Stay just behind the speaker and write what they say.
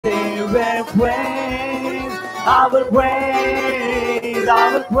will praise, I will praise,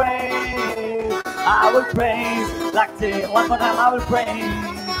 I will praise, I will praise. Like say one more time, I will praise.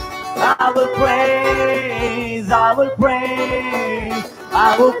 I will praise, I will praise,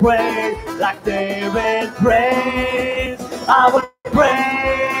 I will praise like David praise. I will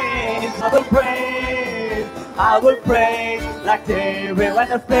praise, I will praise, I will praise like David.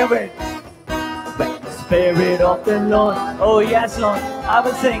 When the Spirit of the Lord, oh yes Lord, I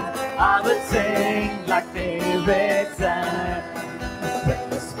will sing like David sang. When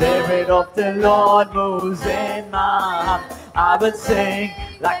the Spirit of the Lord moves in my heart, I will sing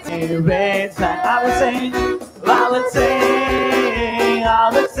like David sang. I will sing, I will sing, I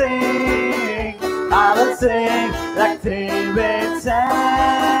will sing, I will sing like David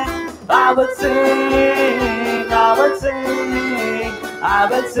sang. I will sing, I will sing, I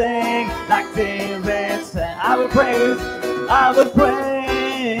will sing like David sang. I will praise, I will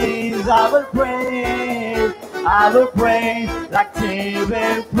praise, I will praise, I will praise like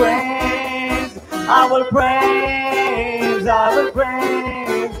David praise. I will praise, I will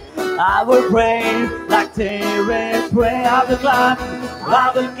praise, I will praise like David praise. I will clap,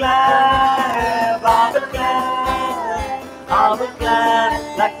 I will clap, I will clap, I will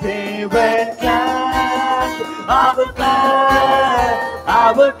clap like David clapped. I will clap,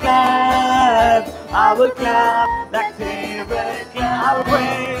 I will clap, I will clap like David clapped. I will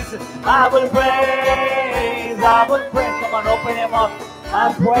praise, I will praise, I will praise. Come on, open him up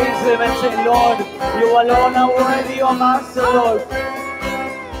and praise him and say, Lord, you alone are worthy, O Master, Lord.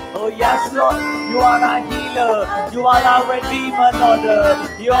 Oh yes, Lord, you are our healer, you are our redeemer, Lord.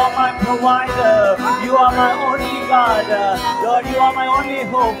 You are my provider, you are my only God. Lord, you are my only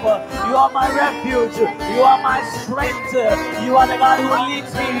hope, you are my refuge, you are my strength, you are the God who leads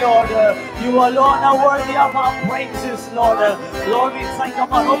me, Lord. You alone are worthy of our praises, Lord. Lord, we say,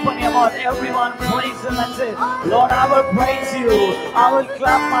 come on, open your mouth, everyone praise him and say, Lord, I will praise you, I will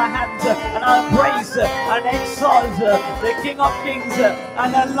clap my hands and I will praise and exalt the King of Kings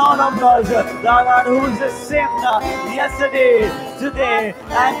and the Lord of Lords, the God who is the same yesterday, today,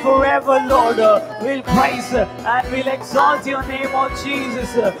 and forever, Lord. We'll praise and we'll exalt your name, oh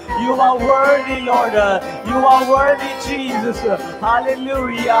Jesus. You are worthy, Lord. You are worthy, Jesus.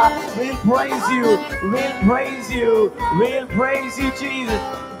 Hallelujah. We'll praise you. We'll praise you. We'll praise you, Jesus.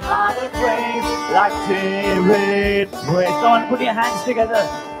 I will praise like David praise. Come on, put your hands together.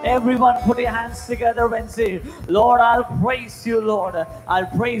 Everyone put your hands together and say, Lord, I'll praise you, Lord. I'll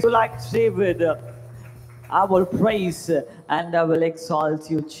praise you like David. I will praise and I will exalt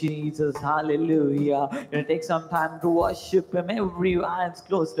you, Jesus. Hallelujah. Gonna take some time to worship him. Every hands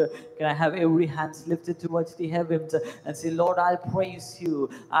closed. Can I have every hands lifted towards the heavens and say, Lord, I'll praise you.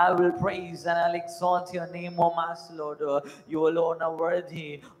 I will praise and I'll exalt your name, O Master, Lord. You alone are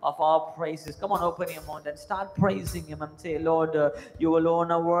worthy of our praises. Come on, open your mouth and start praising him and say, Lord, you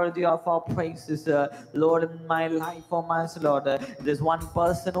alone are worthy of our praises. Lord, in my life, O Master, Lord, there's one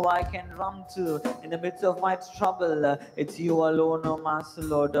person who I can run to in the midst of my trouble. It's you alone, O Master,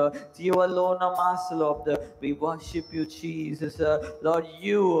 Lord. It's you alone, O Master, Lord. We worship you, Jesus. Lord,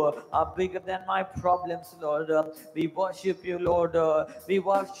 you are bigger than my problems, Lord. We worship you, Lord. We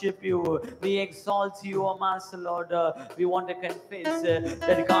worship you. We exalt you, O Master, Lord. We want to confess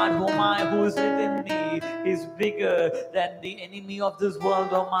that God who is within me is bigger than the enemy of this world,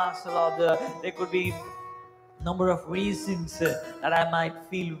 O Master, Lord. There could be number of reasons that I might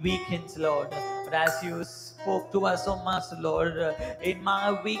feel weakened, Lord. But as you spoke to us, oh Master, Lord, in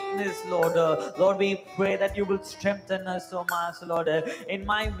my weakness, Lord, Lord, we pray that you will strengthen us, oh Master, Lord. In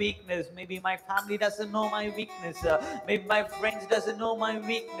my weakness, maybe my family doesn't know my weakness, maybe my friends doesn't know my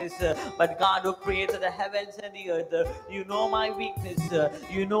weakness, but God who created the heavens and the earth, you know my weakness,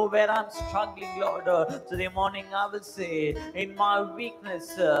 you know where I'm struggling, Lord. Today morning I will say, in my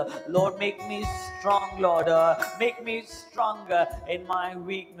weakness, Lord, make me strong, Lord. Make me stronger in my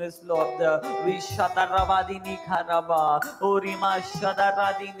weakness, Lord.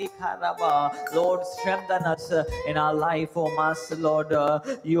 Lord, strengthen us in our life, oh Master, Lord.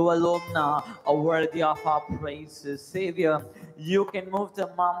 You alone are worthy of our praises. Savior, you can move the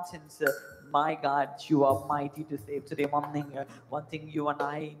mountains. My God, you are mighty to save. Today morning, one thing you and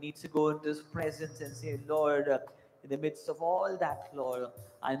I need to go into His presence and say, Lord, in the midst of all that, Lord,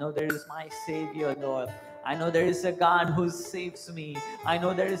 I know there is my Savior, Lord. I know there is a God who saves me. I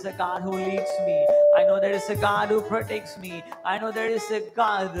know there is a God who leads me. I know there is a God who protects me. I know there is a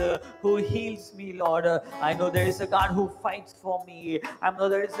God who heals me, Lord. I know there is a God who fights for me. I know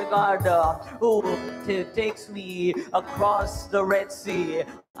there is a God who takes me across the Red Sea.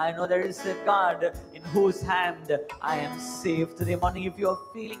 I know there is a God in whose hand I am safe. Today morning, if you are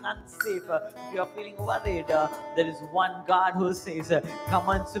feeling unsafe, if you are feeling worried, there is one God who says, come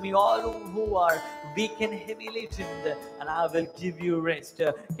unto me, all who are weak and heavy laden, and I will give you rest.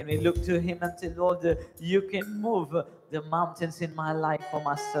 Can we look to Him and say, Lord, you can move the mountains in my life for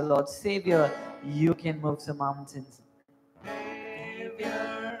Master, Lord. Savior, you can move the mountains.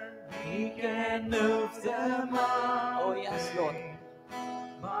 Savior, He can move the mountains. Oh yes, Lord.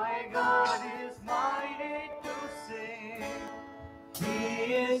 My God is mighty to save.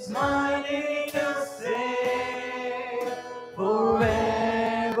 He is mighty to save.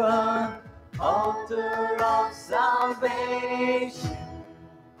 Forever, author of salvation.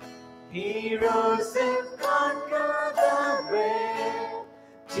 He rose and conquered the grave.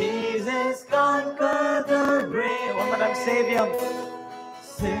 Jesus conquered the grave. One more time, Savior.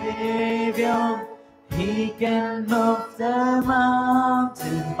 Savior, He can move the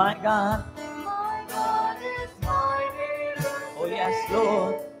mountains. My God. My God is mighty to save. Oh yes,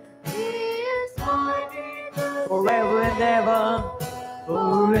 Lord. He is mighty to save. Forever and ever.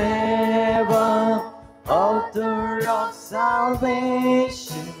 Forever. Author of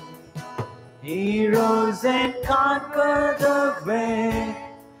salvation. He rose and conquered the grave.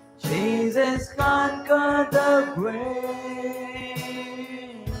 Jesus conquered the grave.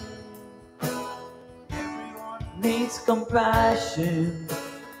 Everyone needs compassion,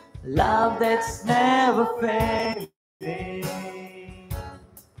 love that's never fading.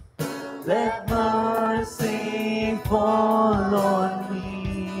 Let mercy fall on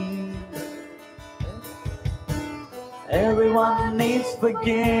me. Everyone needs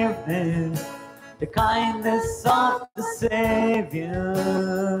forgiveness, the kindness of the Savior,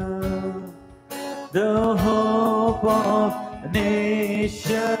 the hope of a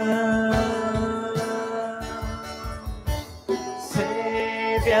nation.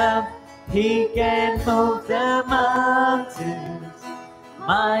 Savior, He can move the mountains.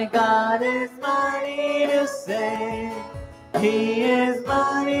 My God is mighty to save. He is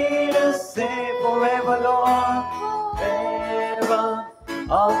mighty to save forever, Lord. Forever,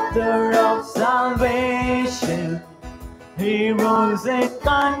 author of salvation. He rose and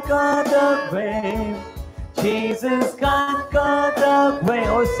conquered the grave. Jesus conquered the grave.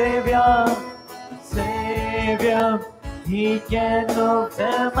 Oh, Savior, Savior, He can move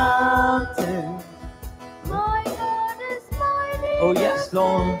the mountains. My God is mighty. Oh, yes,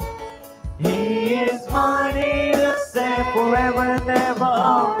 Lord. He is mighty to save forever and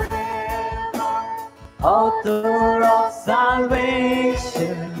ever. Author of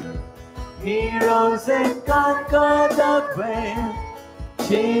salvation. He rose and conquered the grave.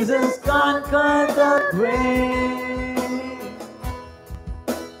 Jesus conquered the grave.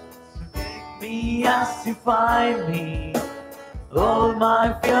 So take me as you find me, all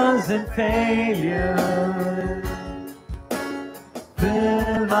my fears and failures.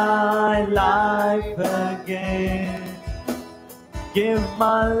 Fill my life again. Give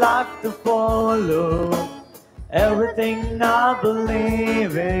my life to follow everything I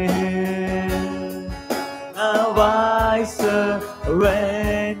believe in. Now I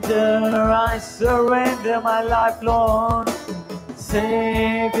surrender my life, Lord.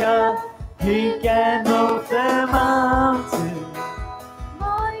 Savior, He can move the mountains.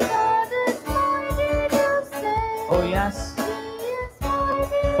 My God is mighty to save. Oh yes.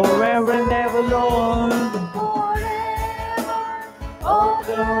 Forever and ever, Lord. Forever,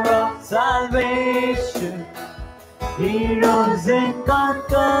 author of salvation. He rose and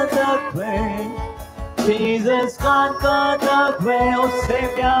conquered the grave. Jesus conquered the grave. Oh,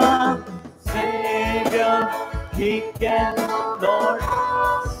 Savior, Savior, He can, Lord,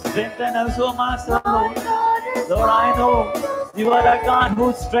 strengthen us, oh Master, Lord. Lord, I know You are a God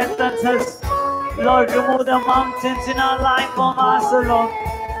who strengthens us. Lord, remove the mountains in our life, oh Master, Lord.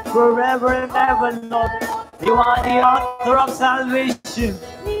 Forever and ever, Lord. You are the author of salvation.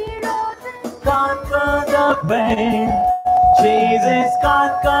 Conquer the grave. Jesus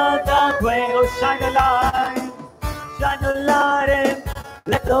conquered the grave. Oh, shine a light. Shine a light and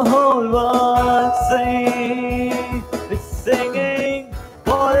let the whole world sing. We're singing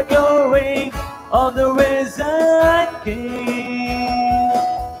for the glory of the risen King.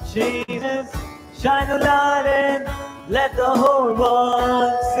 Jesus, shine a light and let the whole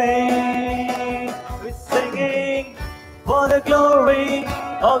world sing. We're singing for the glory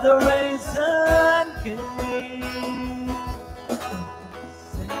of the risen King.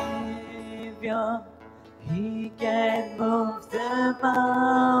 can move the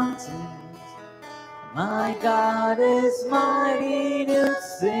mountains. My God is mighty to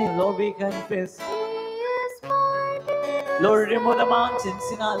save. Lord, we confess. Lord, remove the mountains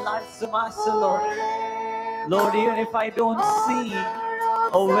in our lives, Master, Lord. Lord, even if I don't see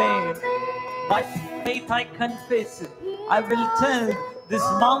a way, by faith I confess, I will tell this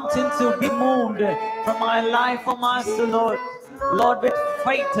mountain to be moved from my life, oh Master, Lord. Lord, with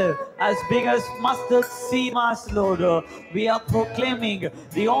faith as big as mustard seed, Master, Lord, we are proclaiming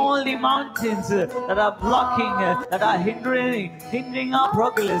the only mountains that are blocking, that are hindering our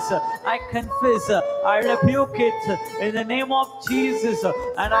progress. I confess, I rebuke it in the name of Jesus,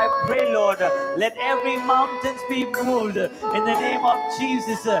 and I pray, Lord, let every mountain be moved in the name of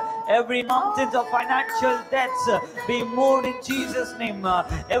Jesus. Every mountain of financial debts be moved in Jesus' name.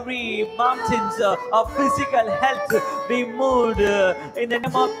 Every mountain of physical health be moved in the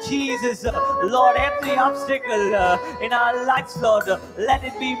name of Jesus. Lord, every obstacle in our lives, Lord, let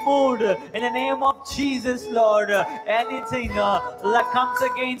it be moved in the name of Jesus, Lord. Anything that comes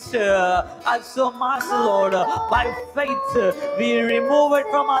against us, so Master, Lord, by faith we remove it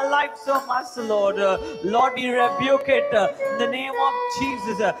from our lives, so Master, Lord. Lord, we rebuke it in the name of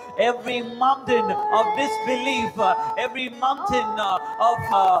Jesus. Every mountain of disbelief, every mountain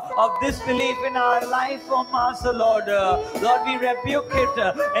of disbelief in our life, oh Master, Lord. Lord, we rebuke it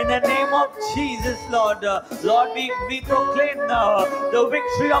in the name of Jesus, Lord. Lord, we proclaim the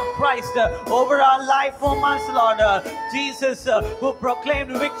victory of Christ over our life, oh Master, Lord. Jesus, who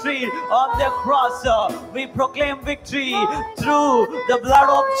proclaimed victory on the cross, we proclaim victory through the blood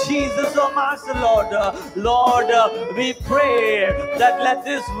of Jesus, oh Master, Lord. Lord, we pray that let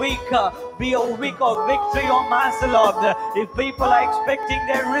this week be a week of victory, oh Master, Lord. If people are expecting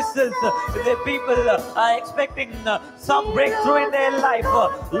their results, if the people are expecting some breakthrough in their life,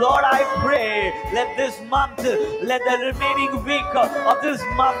 Lord, I pray, let this month, let the remaining week of this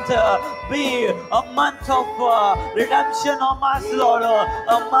month be a month of redemption, oh Master, Lord.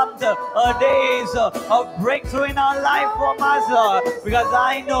 A month, days of breakthrough in our life, oh Master, because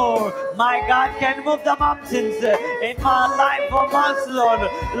I know my God can move the mountains in my life, oh Master, Lord.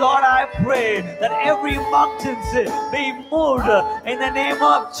 Lord, I pray that every mountain be moved in the name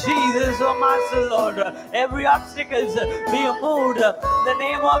of Jesus, oh Master, Lord. Every obstacle be moved in the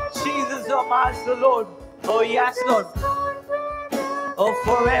name of Jesus, oh Master, Lord. Oh yes, Lord. Oh,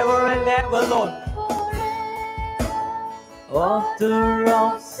 forever and ever, Lord. Author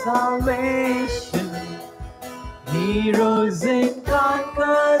of salvation, He rose and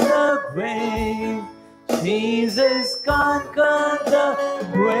conquered the grave. Jesus conquered the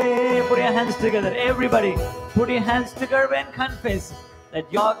grave. Put your hands together, everybody. Put your hands together and confess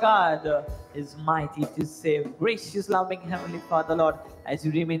that your God is mighty to save. Gracious, loving Heavenly Father, Lord, as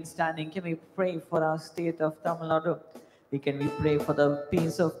you remain standing, can we pray for our state of Tamil Nadu? Can we pray for the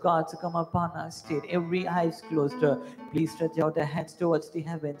peace of God to come upon our state? Every eye is closed. Please stretch out the hands towards the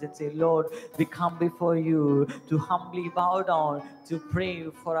heavens and say, Lord, we come before you to humbly bow down to pray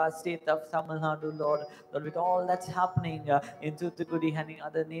for our state of Tamil Nadu, Lord. Lord, with all that's happening in Thoothukudi and in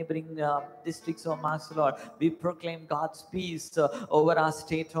other neighboring districts, oh Master, Lord, we proclaim God's peace over our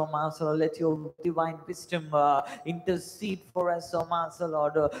state, oh Master, Lord. Let your divine wisdom intercede for us, oh Master,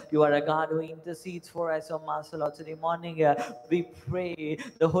 Lord. You are a God who intercedes for us, oh Master, Lord. Today morning, we pray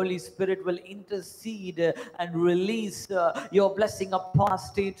the Holy Spirit will intercede and release your blessing upon our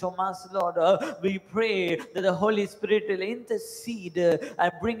state, oh Master, Lord. We pray that the Holy Spirit will intercede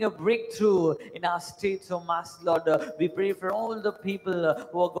and bring a breakthrough in our state, oh Master, Lord. We pray for all the people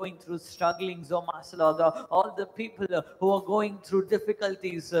who are going through strugglings, oh Master, Lord. All the people who are going through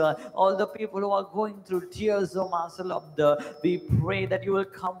difficulties, all the people who are going through tears, oh Master, Lord. We pray that you will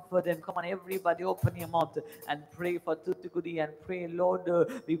comfort them. Come on, everybody, open your mouth and pray for Thoothukudi and pray, Lord,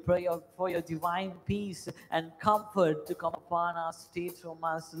 we pray for your divine peace and comfort to come upon our state, oh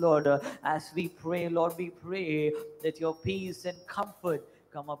Master, Lord. As we pray, Lord, we pray that your peace and comfort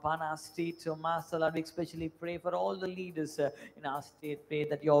come upon our state, oh Master, Lord. We especially pray for all the leaders in our state. Pray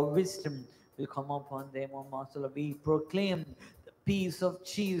that your wisdom will come upon them, oh Master, Lord. We proclaim the peace of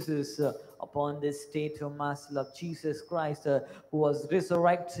Jesus upon this state, oh Master, of Jesus Christ, who was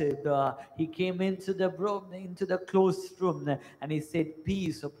resurrected. He came into the closed room, and he said,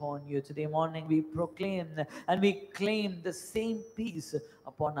 peace upon you. Today morning we proclaim and we claim the same peace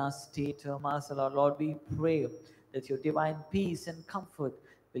upon our state, oh Master, Lord. We pray that your divine peace and comfort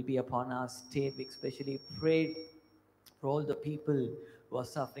will be upon our state. We especially pray for all the people who are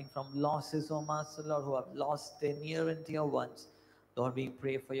suffering from losses, oh Master, Lord, who have lost their near and dear ones. Lord, we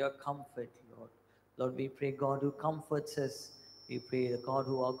pray for your comfort, Lord. Lord, we pray, God, who comforts us. We pray, God,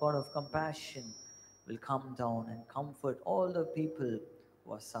 who are God of compassion. will come down and comfort all the people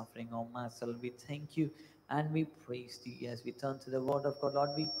who are suffering. Oh, Master, we thank you and we praise you. As we turn to the word of God, Lord,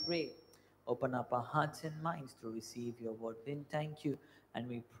 we pray. Open up our hearts and minds to receive your word. Then thank you and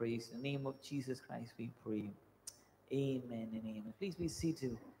we praise. In the name of Jesus Christ, we pray. Amen and amen. Please be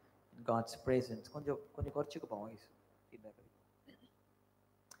seated in God's presence.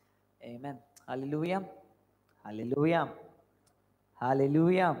 Amen. Hallelujah. Hallelujah.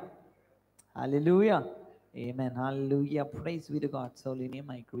 Hallelujah. Hallelujah. Amen. Hallelujah. Praise be to God's holy name.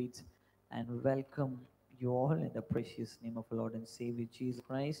 I greet and welcome you all in the precious name of our Lord and Savior Jesus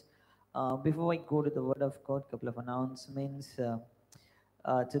Christ. Before I go to the Word of God, a couple of announcements.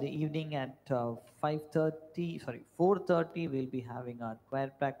 Today evening at 4:30, we'll be having our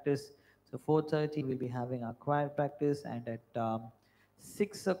choir practice. So 4:30, we'll be having our choir practice, and at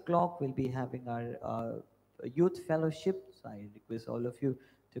 6 o'clock, we'll be having our youth fellowship. So I request all of you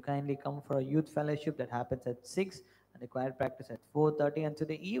to kindly come for a youth fellowship that happens at 6 and the choir practice at 4:30. And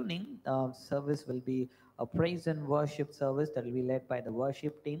today evening, service will be a praise and worship service that will be led by the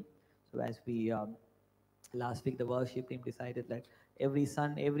worship team. So as we last week, the worship team decided that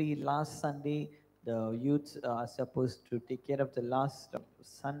every last Sunday, the youth are supposed to take care of the last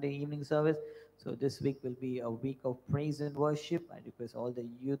Sunday evening service. So this week will be a week of praise and worship. I request all the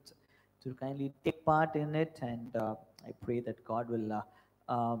youth to kindly take part in it, and I pray that God will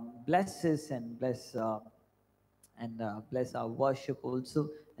bless us and bless our worship also,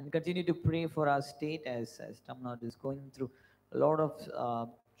 and continue to pray for our state as Tamil Nadu is going through a lot of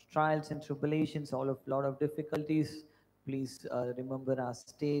trials and tribulations, lot of difficulties. Please remember our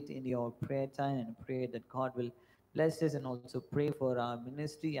state in your prayer time and pray that God will bless us, and also pray for our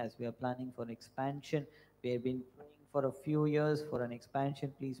ministry as we are planning for expansion. We have been praying for a few years for an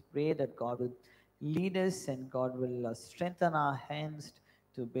expansion. Please pray that God will lead us and God will strengthen our hands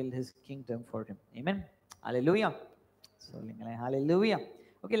to build his kingdom for him. Amen. Hallelujah. Hallelujah.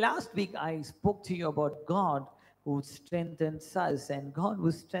 Okay, last week I spoke to you about God who strengthens us, and God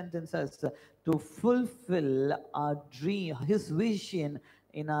who strengthens us to fulfill our dream, his vision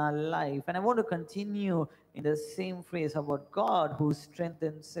in our life. And I want to continue in the same phrase about God who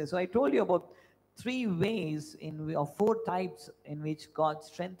strengthens us. So I told you about 3 ways or 4 types in which God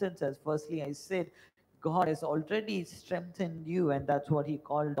strengthens us. Firstly, I said God has already strengthened you, and that's what he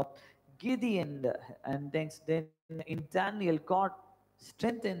called Gideon. And then in Daniel, God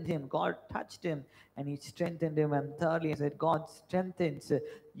strengthened him. God touched him and he strengthened him. And thirdly, I said God strengthens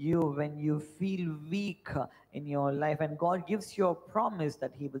you when you feel weak in your life, and God gives you a promise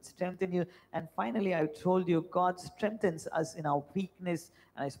that he will strengthen you. And finally, I told you God strengthens us in our weakness,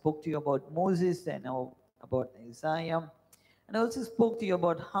 and I spoke to you about Moses and about Isaiah, and I also spoke to you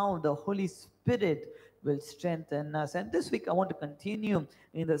about how the Holy Spirit will strengthen us. And this week I want to continue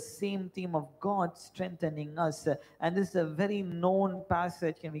in the same theme of God strengthening us. And this is a very known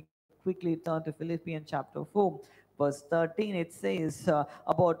passage. Can we quickly turn to Philippians chapter 4, verse 13? It says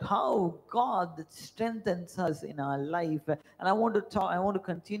about how God strengthens us in our life. And I want to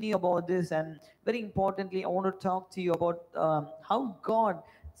continue about this. And very importantly, I want to talk to you about how God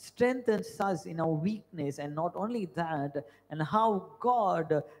strengthens us in our weakness, and not only that, and how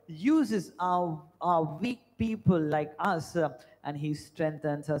God uses our weak people like us, and he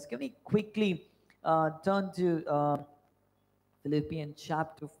strengthens us. Can we quickly turn to Philippians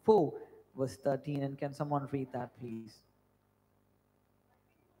chapter 4, verse 13, and can someone read that, please?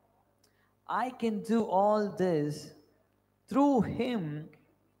 I can do all this through him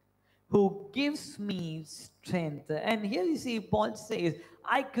who gives me strength. And here you see Paul says,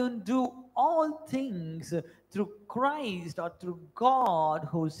 I can do all things through Christ, or through God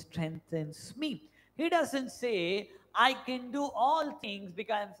who strengthens me. He doesn't say, I can do all things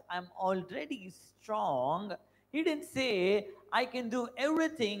because I'm already strong. He didn't say, I can do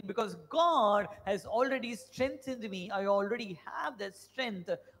everything because God has already strengthened me. I already have that strength.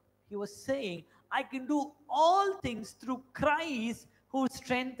 He was saying, I can do all things through Christ who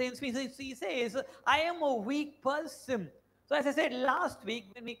strengthens me. So he says, I am a weak person. So as I said last week,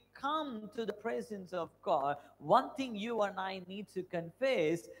 when we come to the presence of God, one thing you and I need to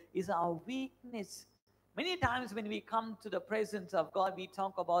confess is our weakness. Many times when we come to the presence of God, we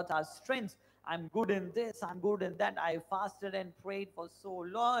talk about our strengths. I'm good in this, I'm good in that. I fasted and prayed for so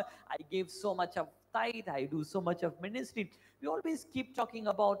long. I gave so much of tithe. I do so much of ministry. We always keep talking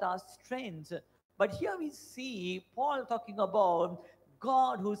about our strengths. But here we see Paul talking about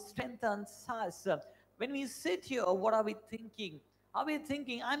God who strengthens us. When we sit here, what are we thinking? Are we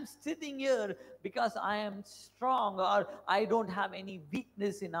thinking, I'm sitting here because I am strong, or I don't have any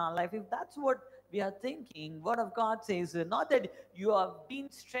weakness in our life? If that's what we are thinking, Word of God says, not that you have been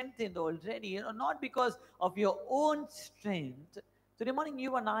strengthened already, not because of your own strength. Today morning,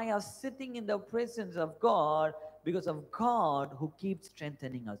 you and I are sitting in the presence of God because of God who keeps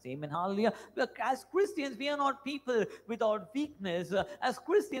strengthening us. Amen. Hallelujah. As Christians, we are not people without weakness. As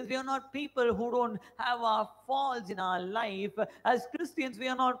Christians, we are not people who don't have our faults in our life. As Christians, we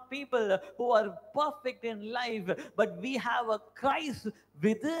are not people who are perfect in life, but we have a Christ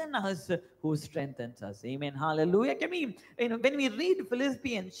within us who strengthens us. Amen. Hallelujah. Can we, when we read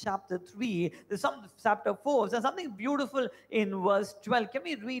Philippians chapter 3, there's some chapter 4, there's something beautiful in verse 12. Can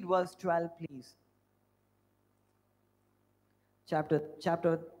we read verse 12, please?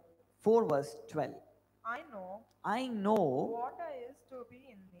 Chapter 4, verse 12. I know what I is to be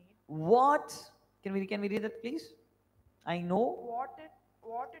in need. What? Can we read that, please? I know what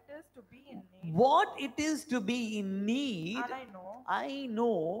it is to be in need. What it is to be in need. And I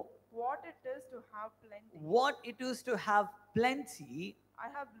know what it is to have plenty. What it is to have plenty. I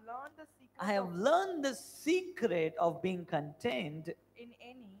have learned the secret of being content in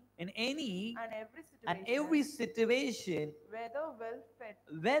any and every situation,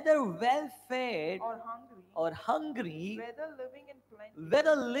 whether well fed or hungry,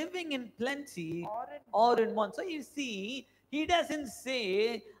 whether living in plenty or in want. So you see, he doesn't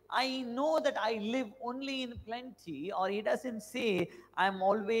say, I know that I live only in plenty, or he doesn't say, I'm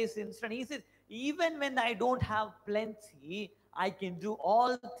always in strength. He says, even when I don't have plenty, I can do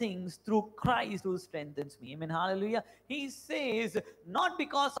all things through Christ who strengthens me. Amen. Hallelujah. He says, not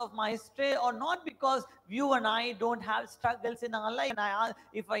because of my strength, or not because you and I don't have struggles in our life. And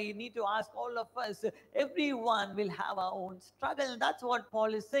if I need to ask all of us, everyone will have our own struggle. And that's what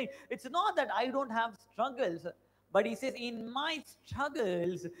Paul is saying. It's not that I don't have struggles, but he says, in my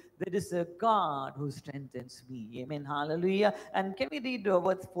struggles, there is a God who strengthens me. Amen. Hallelujah. And can we read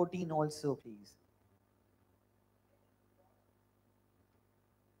verse 14 also, please?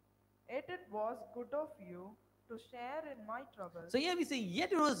 Yet it was good of you to share in my trouble. So here we say,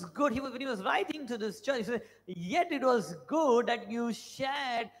 yet it was good. When he was writing to this church, he said, yet it was good that you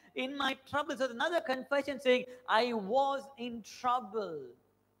shared in my trouble. So another confession saying, I was in trouble.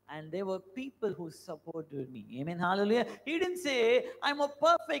 And there were people who supported me. Amen. Hallelujah. He didn't say, I'm a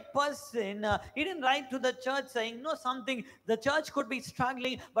perfect person. He didn't write to the church saying, no, something, the church could be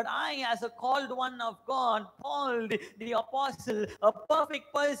struggling, but I, as a called one of God, Paul, the apostle, a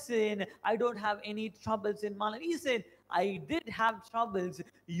perfect person, I don't have any troubles in my life. He said, I did have troubles.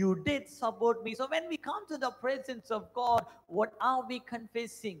 You did support me. So when we come to the presence of God, what are we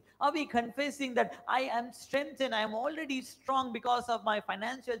confessing? Are we confessing that I am strengthened? I am already strong because of my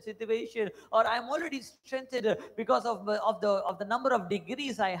financial situation, or I am already strengthened because of the number of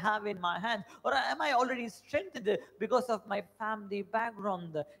degrees I have in my hand, or am I already strengthened because of my family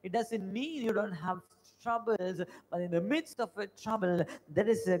background? It doesn't mean you don't have troubles, but in the midst of a trouble, there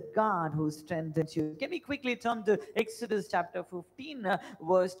is a God who strengthens you. Can we quickly turn to Exodus chapter 15,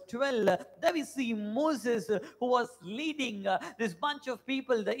 verse 12? There we see Moses, who was leading this bunch of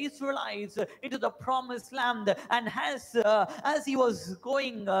people, the Israelites, into the promised land. And as he was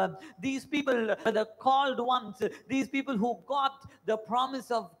going, these people were the called ones, these people who got the promise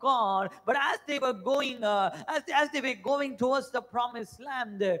of God. But as they were going, as they were going towards the promised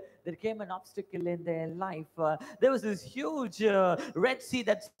land, there came an obstacle in their life. There was this huge Red Sea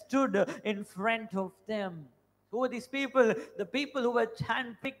that stood in front of them. Who were these people? The people who were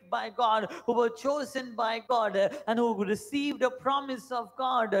handpicked by God, who were chosen by God, and who received the promise of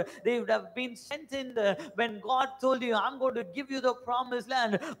God. They would have been strengthened when God told you, I'm going to give you the promised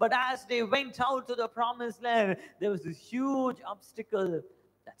land. But as they went out to the promised land, there was this huge obstacle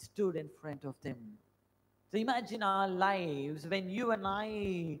that stood in front of them. So imagine our lives when you and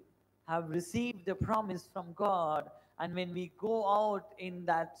I have received the promise from God, and when we go out in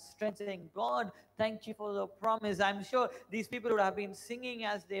that strength saying, God, thank you for the promise. I'm sure these people would have been singing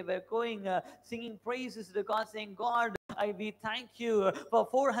as they were going, singing praises to God, saying, God, we thank you for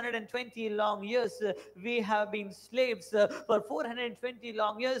 420 long years. We have been slaves for 420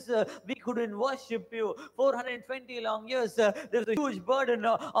 long years. We couldn't worship you. 420 long years. There's a huge burden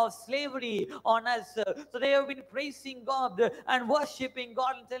of slavery on us. So they have been praising God and worshiping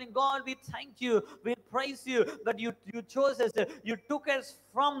God and telling God, we thank you. We praise you that you chose us. You took us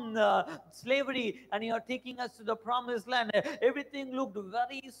from slavery and you are taking us to the promised land. Everything looked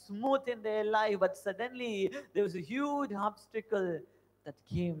very smooth in their life, but suddenly there was a huge obstacle that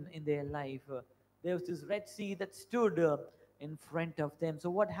came in their life. There was this Red Sea that stood in front of them. So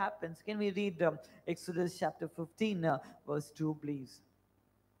what happens? Can we read Exodus chapter 15, verse 2, please?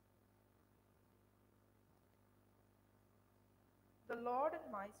 The Lord is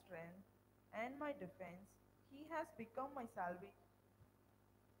my strength, and my defense. He has become my salvation.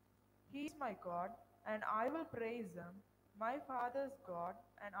 He is my God, and I will praise him, my Father's God,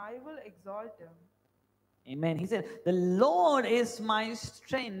 and I will exalt him. Amen. He said, the Lord is my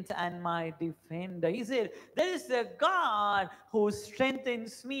strength and my defender. He said, there is a God who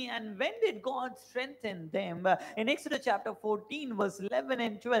strengthens me. And when did God strengthen them? In Exodus chapter 14, verse 11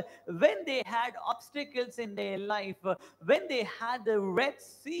 and 12, when they had obstacles in their life, when they had the Red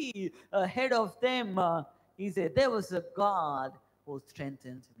Sea ahead of them, he said, there was a God who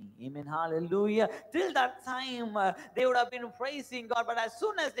strengthens me. Amen. Hallelujah. Till that time, they would have been praising God. But as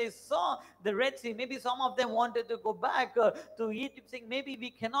soon as they saw the Red Sea, maybe some of them wanted to go back to Egypt, saying, maybe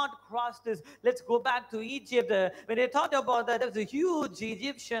we cannot cross this. Let's go back to Egypt. When they thought about that, there was a huge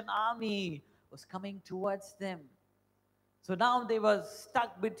Egyptian army was coming towards them. So now they were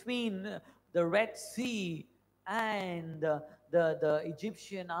stuck between the Red Sea and the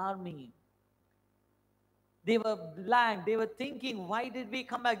Egyptian army. They were blank. They were thinking, why did we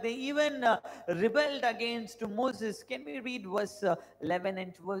come back? They even rebelled against Moses. Can we read verse 11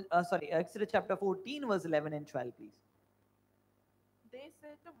 and 12? Exodus chapter 14, verse 11 and 12, please. They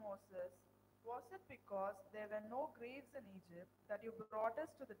said to Moses, was it because there were no graves in Egypt that you brought us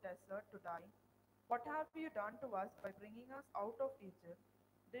to the desert to die? What have you done to us by bringing us out of Egypt?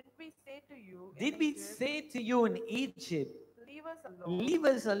 Didn't we say to you in Did we Egypt, say to you in Egypt, leave us alone, leave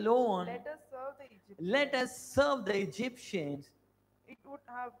us alone, let us serve the Egyptians? let us serve the Egyptians? It would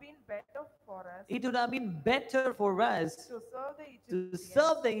have been better for us It would have been better for us to serve the to Egyptians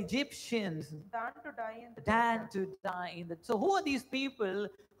serve the Egyptians than to die in the than desert. to die in the. So who are these people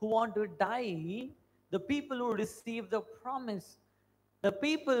who want to die? The people who receive the promise. The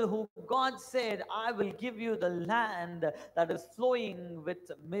people who God said, I will give you the land that is flowing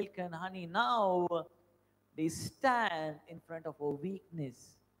with milk and honey. Now they stand in front of a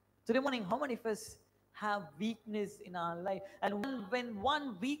weakness. Today morning, how many of us have weakness in our life? And when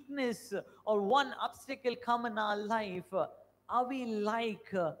one weakness or one obstacle come in our life, are we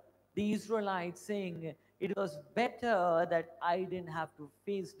like the Israelites saying, it was better that I didn't have to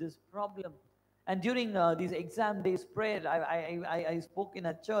face this problem? And during these exam days prayer, I spoke in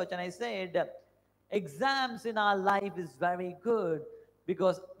a church and I said, exams in our life is very good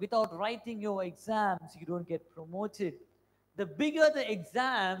because without writing your exams, you don't get promoted. The bigger the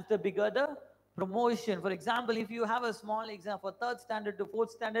exams, the bigger the promotion. For example, if you have a small exam for third standard to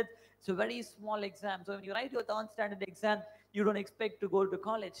fourth standard, it's a very small exam. So when you write your third standard exam, you don't expect to go to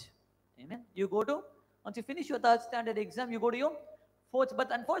college. Amen. Once you finish your third standard exam, you go to your fourth.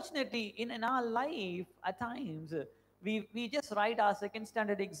 But unfortunately, in our life, at times, we just write our second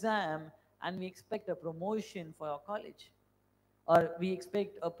standard exam and we expect a promotion for our college. Or we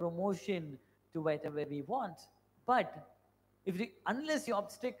expect a promotion to whatever we want. But unless your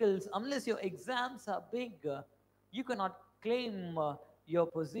obstacles, unless your exams are big, you cannot claim your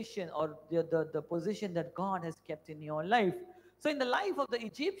position or the position that God has kept in your life. So in the life of the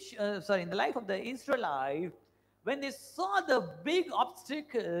in the life of the Israelites, when they saw the big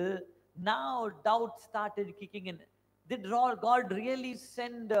obstacle, now doubt started kicking in. Did God really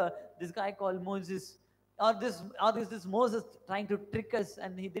send this guy called Moses? Or this Moses trying to trick us?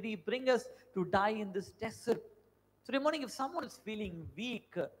 And did he bring us to die in this desert? Today morning, if someone is feeling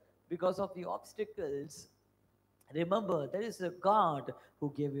weak because of the obstacles, remember, there is a God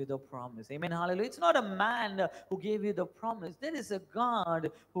who gave you the promise. Amen. Hallelujah. It's not a man who gave you the promise. There is a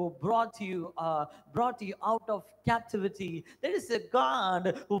God who brought you out of captivity. There is a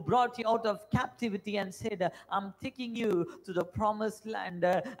God who brought you out of captivity and said, I'm taking you to the promised land.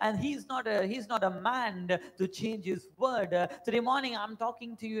 And he's not a man to change his word. Today morning, I'm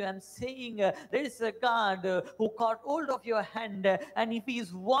talking to you and saying, there is a God who caught hold of your hand. And if he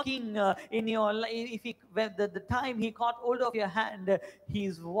is walking in your life, when the time he caught hold of your hand, he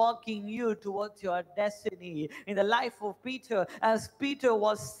is walking you towards your destiny. In the life of Peter, as Peter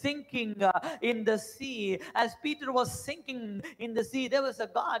was sinking in the sea, there was a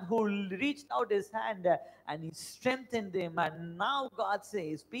God who reached out his hand and he strengthened him. And now God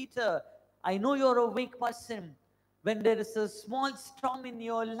says, Peter, I know you're a weak person. When there is a small storm in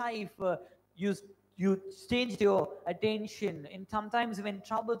your life, you changed your attention. And sometimes when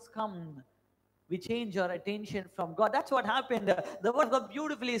troubles come, we change our attention from God. That's what happened. The word of God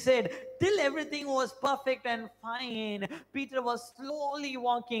beautifully said, till everything was perfect and fine, Peter was slowly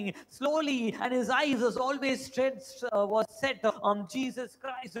walking, and his eyes was always set on Jesus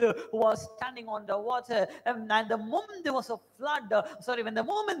Christ, who was standing on the water. And the moment there was a flood, when the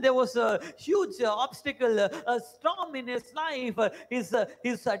moment there was a huge obstacle, a storm in his life,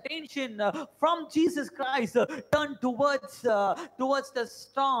 his attention from Jesus Christ turned towards the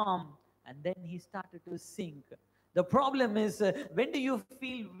storm. and then he started to sink. The problem is, when do you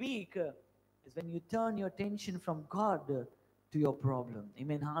feel weak? Is when you turn your attention from God to your problem.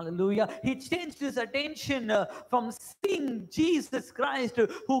 Amen. Hallelujah. He changed his attention from seeing Jesus Christ,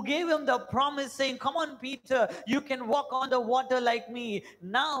 who gave him the promise, saying, "Come on, Peter, you can walk on the water like me."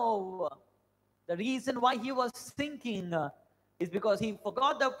 Now, the reason why he was sinking is because he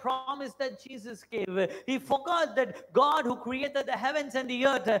forgot the promise that Jesus gave. He forgot that God, who created the heavens and the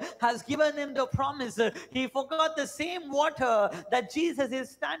earth, has given him the promise. He forgot the same water that Jesus is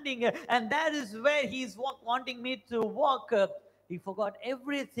standing, and that is where he's wanting me to walk. He forgot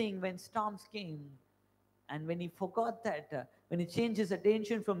everything when storms came. And when he forgot that, when he changed his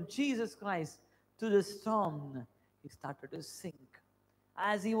attention from Jesus Christ to the storm, he started to sink.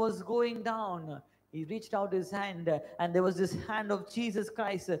 As he was going down, he reached out his hand, and there was this hand of Jesus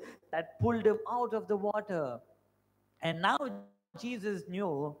Christ that pulled him out of the water. And now Jesus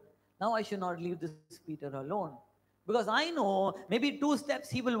knew, now I should not leave this Peter alone. Because I know maybe 2 steps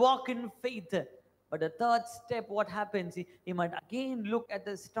he will walk in faith. But the 3rd step, what happens? He might again look at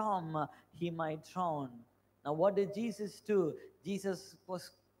the storm, he might drown. Now, what did Jesus do? Jesus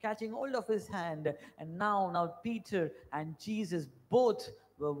was catching hold of his hand, and now Peter and Jesus both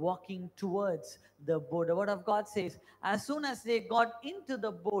were walking towards the boat. The word of God says, as soon as they got into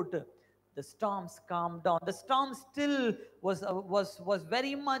the boat, the storms calmed down. The storm still was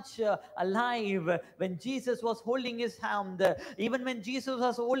very much alive when Jesus was holding his hand. Even when Jesus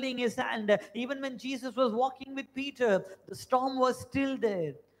was holding his hand, even when Jesus was walking with Peter, the storm was still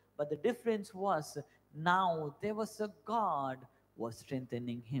there. But the difference was, now there was a God was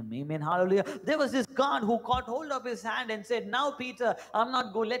strengthening him. Amen. Hallelujah. There was this God who caught hold of his hand and said, "Now, Peter, I'm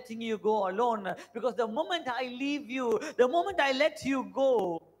not letting you go alone, because the moment I leave you, the moment I let you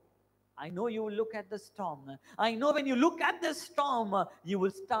go, I know you will look at the storm. I know when you look at the storm, you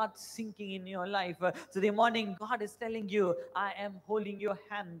will start sinking in your life." Today morning, God is telling you, I am holding your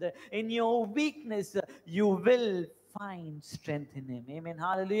hand. In your weakness, you will find strength in him. Amen.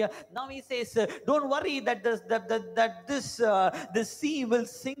 Hallelujah. Now he says, don't worry that this sea will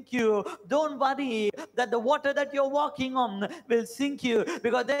sink you. Don't worry that the water that you're walking on will sink you,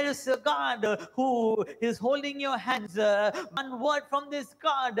 because there is a God who is holding your hands. One word from this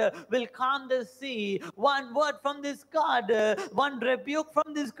God will calm the sea. One word from this God, one rebuke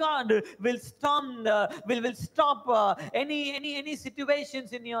from this God will will stop any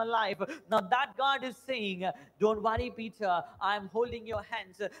situations in your life. Now that God is saying, don't worry, Peter, I'm holding your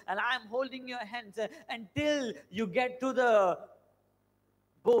hands, and I'm holding your hands until you get to the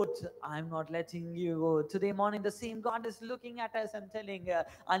boat. I'm not letting you go. Today morning, the same God is looking at us and telling,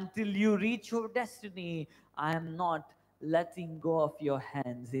 until you reach your destiny, I am not letting go of your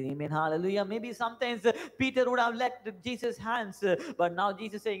hands. Amen. Hallelujah. Maybe sometimes Peter would have let Jesus' hands, but now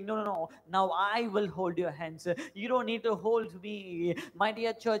Jesus is saying, no. Now I will hold your hands. You don't need to hold me. My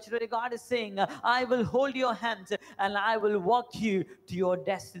dear church, today God is saying, I will hold your hands and I will walk you to your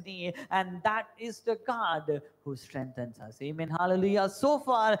destiny. And that is the God who strengthens us. Amen. Hallelujah. So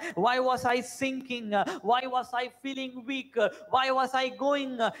far, why was I sinking? Why was I feeling weak? Why was I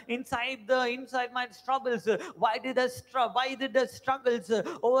going inside my troubles? Why did the struggles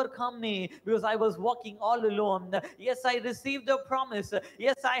overcome me? Because I was walking all alone. Yes, I received the promise.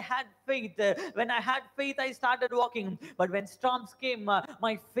 Yes, I had faith. When I had faith, I started walking. But when storms came,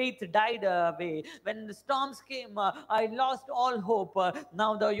 my faith died away. When the storms came, I lost all hope.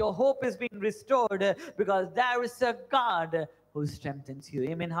 Now your hope is being restored, because there is a God who strengthens you.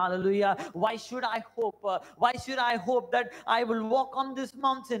 Amen. Hallelujah. Why should I hope? Why should I hope that I will walk on this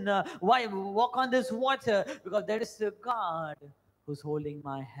mountain? Why walk on this water? Because there is a God who's holding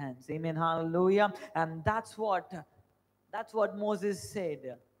my hands. Amen. Hallelujah. And that's what Moses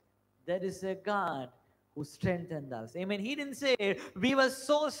said. There is a God who strengthened us. Amen. He didn't say we were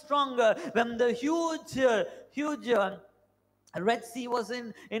so strong when the huge Red Sea was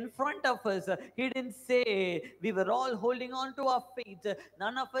in front of us. He didn't say we were all holding on to our faith.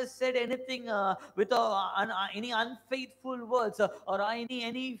 None of us said anything with any unfaithful words or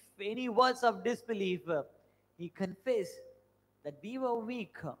any words of disbelief. He confessed that we were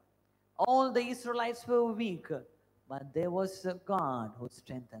weak. All the Israelites were weak. But there was a God who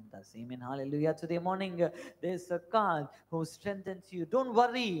strengthened us. Amen. Hallelujah. Today morning, there's a God who strengthens you. Don't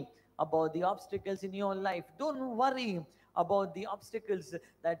worry about the obstacles in your life. Don't worry about the obstacles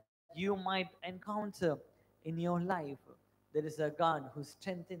that you might encounter in your life. There is a God who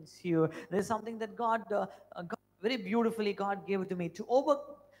strengthens you. There's something that God very beautifully God gave to me.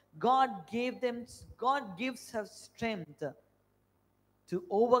 God gives us strength to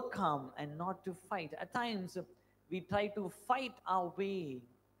overcome and not to fight. At times, we try to fight our way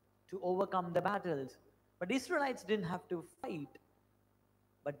to overcome the battles. But the Israelites didn't have to fight,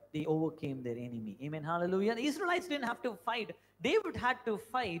 but they overcame their enemy. Amen. Hallelujah. The Israelites didn't have to fight. David had to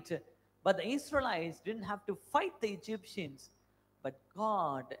fight, but the Israelites didn't have to fight the Egyptians. But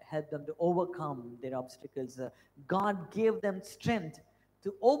God helped them to overcome their obstacles. God gave them strength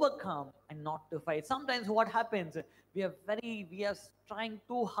to overcome and not to fight. Sometimes what happens, we are trying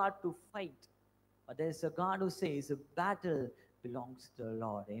too hard to fight. But there's a God who says, a battle belongs to the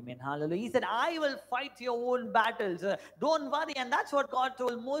Lord. Amen. Hallelujah. He said, I will fight your own battles. Don't worry. And that's what God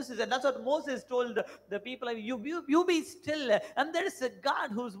told Moses. And that's what Moses told the people. You be still. And there is a God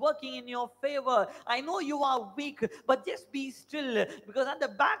who's working in your favor. I know you are weak, but just be still. Because at the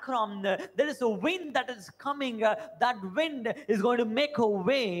background, there is a wind that is coming. That wind is going to make a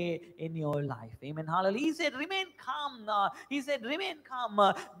way in your life. Amen. Hallelujah. He said, remain calm. He said, remain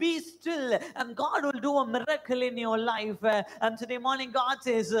calm. Be still. And God will do a miracle in your life. And today morning, God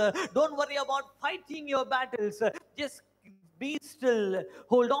says, don't worry about fighting your battles. Just be still.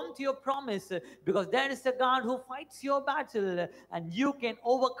 Hold on to your promise, because there is a God who fights your battle, and you can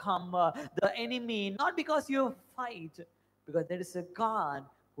overcome the enemy, not because you fight, because there is a God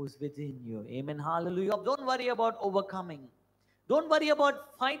who's within you. Amen. Hallelujah. Don't worry about overcoming. Don't worry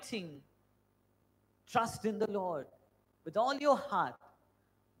about fighting. Trust in the Lord with all your heart,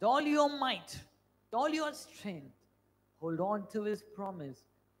 with all your might, with all your strength. Hold on to his promise.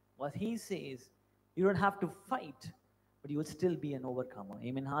 What he says, you don't have to fight, but you will still be an overcomer.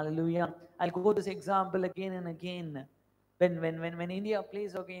 Amen. Hallelujah. I'll go this example again and again. When India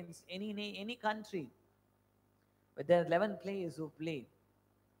plays against any country, but there are 11 players who play.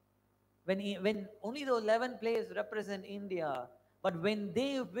 When only the 11 players represent India, but when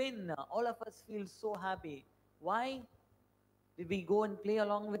they win, all of us feel so happy. Why? Did we go and play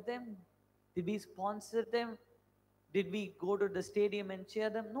along with them? Did we sponsor them? Did we go to the stadium and cheer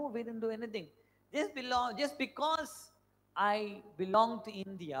them? No, we didn't do anything. Just because I belong to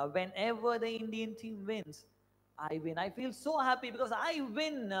India, whenever the Indian team wins, I win. I feel so happy because I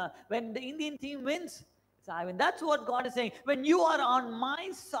win. When the Indian team wins, I win. That's what God is saying. When you are on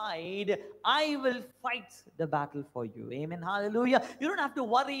my side, I will fight the battle for you. Amen. Hallelujah. You don't have to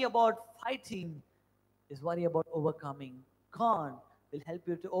worry about fighting. Just worry about overcoming. God will help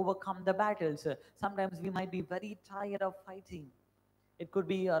you to overcome the battles. Sometimes we might be very tired of fighting. It could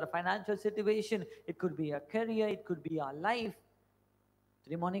be our financial situation. It could be our career. It could be our life.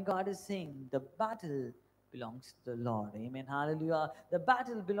 Today morning, God is saying the battle belongs to the Lord. Amen. Hallelujah. The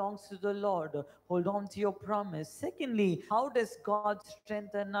battle belongs to the Lord. Hold on to your promise. Secondly, how does God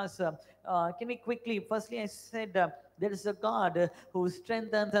strengthen us? Can we quickly, firstly, I said there is a God who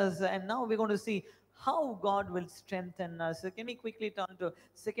strengthens us. And now we're going to see how God will strengthen us. Can we quickly turn to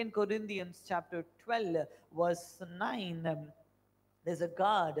 2 Corinthians chapter 12, verse 9. There's a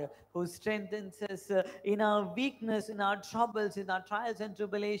God who strengthens us in our weakness, in our troubles, in our trials and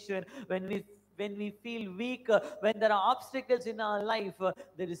tribulation. When we feel weak, when there are obstacles in our life,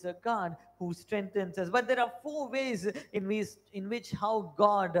 there is a God who strengthens us. But there are 4 ways in which how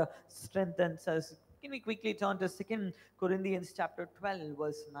God strengthens us. Can we quickly turn to 2 Corinthians chapter 12,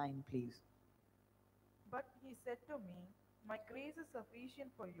 verse 9, please? But he said to me, my grace is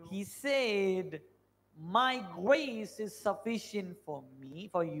sufficient for you. He said, my grace is sufficient for me,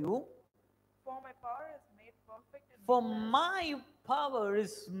 for you. For my power is made perfect in For weakness. my power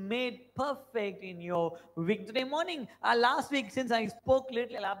is made perfect in your weakness. Today morning, last week, since I spoke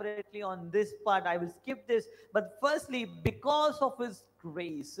little elaborately on this part, I will skip this. But firstly, because of his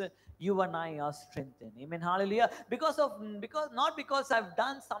grace, you and I are strengthened. Amen. Hallelujah. Not because I've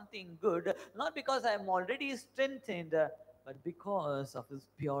done something good, not because I'm already strengthened, but because of his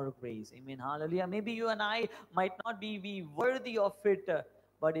pure grace. Amen. Hallelujah. Maybe you and I might not be worthy of it,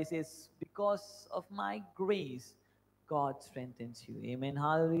 but he says, because of my grace, God strengthens you. Amen.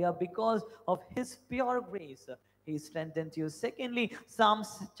 Hallelujah. Because of his pure grace, he strengthens you. Secondly,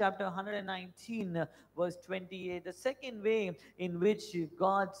 Psalms chapter 119, verse 28. The second way in which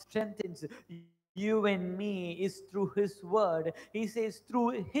God strengthens you and me is through his word. He says,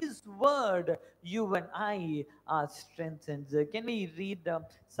 through his word, you and I are strengthened. Can we read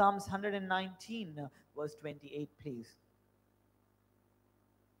Psalms 119, verse 28, please?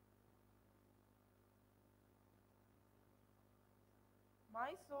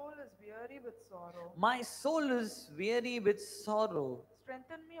 My soul is weary with sorrow. My soul is weary with sorrow.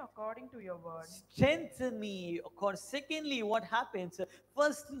 Strengthen me according to your word. Strengthen me. Of course, secondly, what happens?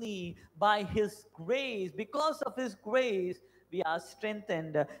 Firstly, by his grace, because of his grace, we are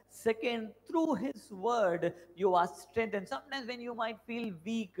strengthened. Second, through His word, you are strengthened. Sometimes when you might feel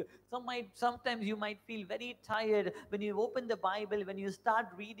weak, sometimes you might feel very tired. When you open the Bible, when you start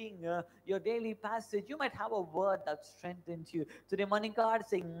reading your daily passage, you might have a word that strengthens you. Today morning, God is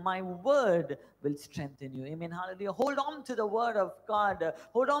saying, my word will strengthen you. Amen. Hallelujah. Hold on to the word of God.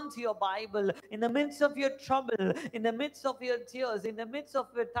 Hold on to your Bible in the midst of your trouble, in the midst of your tears, in the midst of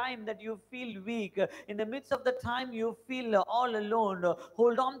the time that you feel weak, in the midst of the time you feel all alone.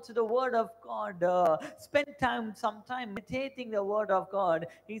 Hold on to the word of God. Spend some time meditating the word of God.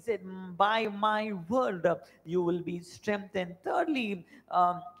 He said, by my word, you will be strengthened. Thirdly,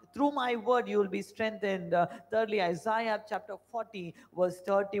 through my word you will be strengthened. Thirdly, Isaiah chapter 40 verse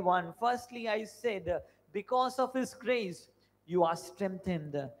 31. Firstly, I said, because of his grace you are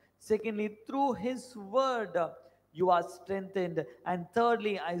strengthened. Secondly, through his word you are strengthened. And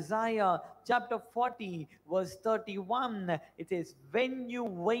thirdly, Isaiah chapter 40 verse 31, it says, when you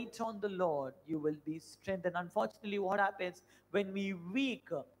wait on the Lord you will be strengthened. Unfortunately, what happens when we weak,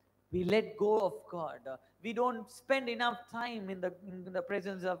 we let go of God. We don't spend enough time in the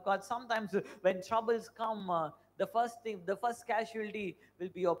presence of God. Sometimes when troubles come, the first casualty will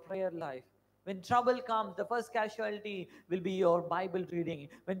be your prayer life. When trouble comes, the first casualty will be your Bible reading.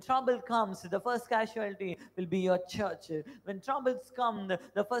 When trouble comes, the first casualty will be your church. When troubles come,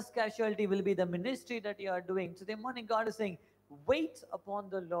 the first casualty will be the ministry that you are doing. Today morning, God is saying, wait upon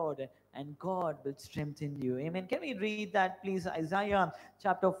the Lord and God will strengthen you. Amen. Can we read that, please? Isaiah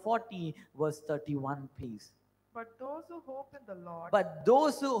chapter 40, verse 31, please. But those who hope in the Lord But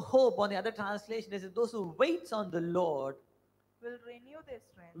those who hope, on the other translation, it says, those who wait on the Lord will renew their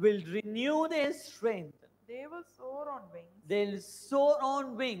strength. will renew their strength. They will soar on wings They'll soar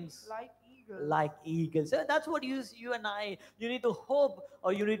on wings like eagles. like eagles. So that's what you and I, you need to hope,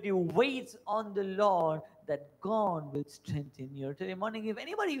 or you need to wait on the Lord, that God will strengthen you. Today morning, if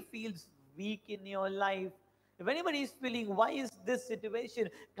anybody feels weak in your life, if anybody is feeling, why is this situation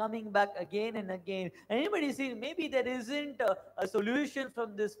coming back again and again? Anybody is saying, maybe there isn't a solution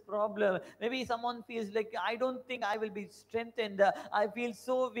from this problem. Maybe someone feels like, I don't think I will be strengthened. I feel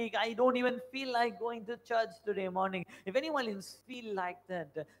so weak. I don't even feel like going to church today morning. If anyone is feel like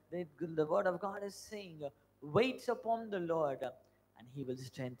that, the word of God is saying, wait upon the Lord and he will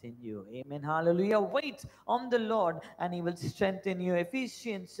strengthen you. Amen. Hallelujah. Wait on the Lord and he will strengthen you.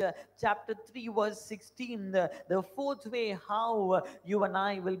 Ephesians chapter 3 verse 16, the fourth way how you and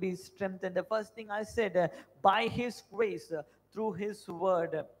I will be strengthened. The first thing I said, by his grace, through his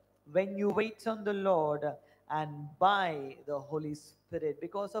word, when you wait on the Lord, and by the Holy Spirit,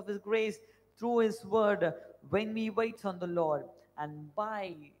 because of his grace, through his word, when we wait on the Lord, and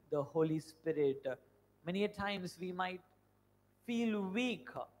by the Holy Spirit. Many a times we might feel weak,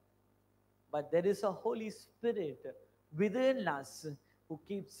 but there is a Holy Spirit within us who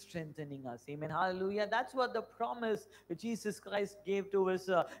keeps strengthening us. Amen. Hallelujah. That's what the promise Jesus Christ gave to his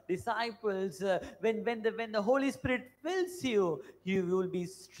disciples. When the Holy Spirit fills you, you will be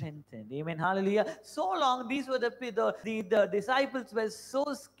strengthened. Amen. Hallelujah. So long, these were the disciples were so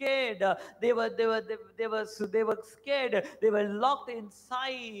scared. They were scared. They were locked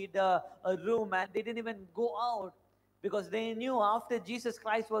inside a room and they didn't even go out, because they knew after Jesus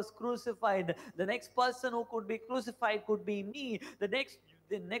Christ was crucified, the next person who could be crucified could be me. The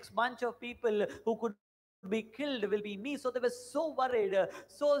next bunch of people who could be killed will be me. So they were so worried,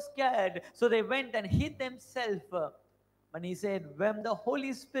 so scared. So they went and hid themselves. When he said, when the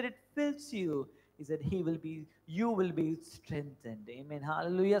Holy Spirit fills you, he said, you will be strengthened. Amen.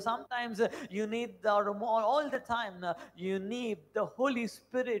 Hallelujah. Sometimes you need all the time, you need the Holy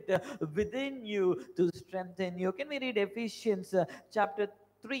Spirit within you to strengthen you. Can we read Ephesians chapter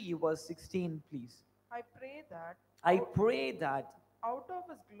 3, verse 16, please? I pray that I pray that out of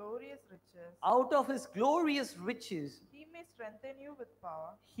his glorious riches out of his glorious riches, he may strengthen you with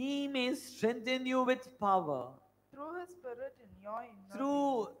power he may strengthen you with power through his spirit in your inner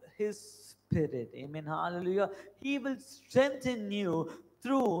through being. his spirit. Amen. Hallelujah. He will strengthen you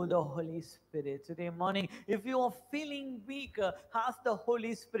through the Holy Spirit. Today morning, if you are feeling weak, ask the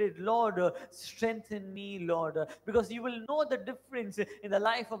Holy Spirit, Lord, strengthen me, Lord, because you will know the difference in the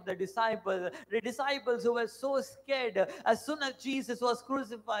life of the disciples who were so scared. As soon as Jesus was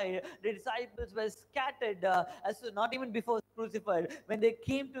crucified, the disciples were scattered, not even before crucified. When they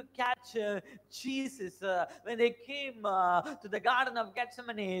came to catch Jesus, when they came to the Garden of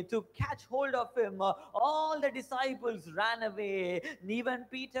Gethsemane to catch hold of him, all the disciples ran away. Even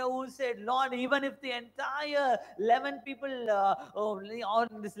Peter, who said, Lord, even if the entire 11 people, or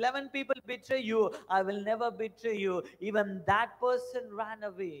this 11 people betray you, I will never betray you. Even that person ran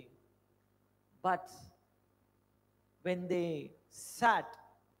away. But when they sat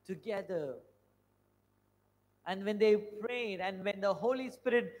together and when they prayed and when the Holy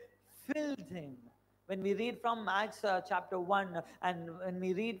Spirit filled him. When we read from Acts chapter 1 and when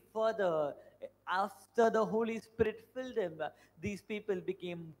we read further, after the Holy Spirit filled him, these people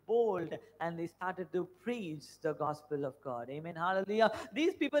became bold and they started to preach the gospel of God. Amen. Hallelujah.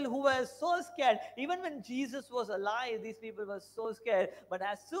 These people who were so scared, even when Jesus was alive, these people were so scared. But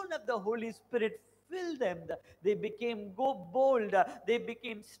as soon as the Holy Spirit filled them, they became go bold, they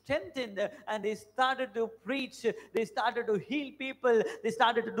became strengthened, and they started to preach, they started to heal people, they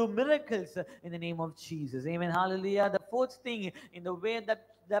started to do miracles in the name of Jesus. Amen. Hallelujah. The fourth thing in the way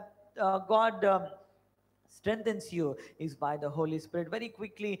that God strengthens you is by the Holy Spirit. Very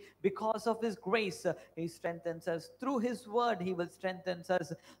quickly, because of His grace, He strengthens us. Through His word, He will strengthen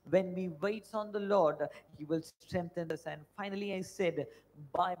us. When we wait on the Lord, He will strengthen us. And finally, I said,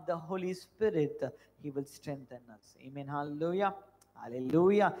 by the Holy Spirit, He will strengthen us. Amen. Hallelujah.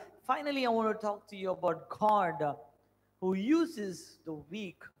 Hallelujah. Finally, I want to talk to you about God who uses the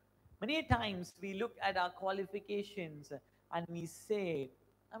weak. Many times we look at our qualifications and we say,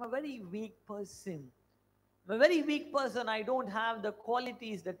 I'm a very weak person. I'm a very weak person. I don't have the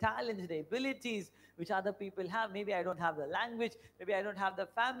qualities, the talents, the abilities which other people have. Maybe I don't have the language. Maybe I don't have the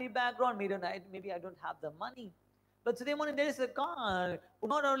family background. Maybe I don't have the money. But today morning, there is a God who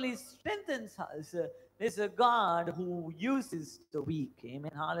not only strengthens us, there's a God who uses the weak.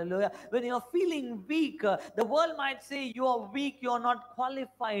 Amen. Hallelujah. When you're feeling weak, the world might say you are weak, you're not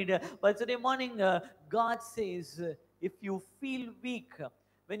qualified. But today morning, God says, if you feel weak,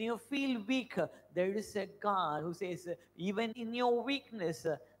 when you feel weak, there is a God who says, even in your weakness,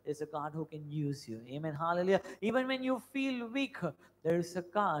 there's a God who can use you. Amen. Hallelujah. Even when you feel weak, there is a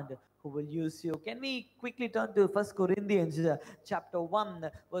God who will use you. Can we quickly turn to 1 Corinthians chapter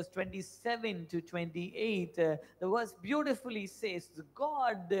 1, verse 27 to 28? The verse beautifully says,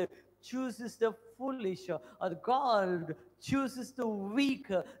 God chooses the foolish, or God chooses the weak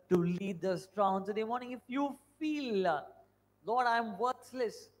to lead the strong. Today morning, if you feel, Lord, I'm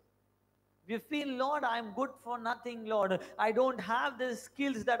worthless. If you feel, Lord, I'm good for nothing, Lord. I don't have the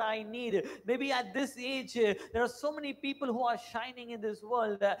skills that I need. Maybe at this age, there are so many people who are shining in this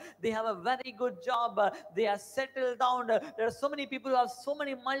world. They have a very good job. They are settled down. There are so many people who have so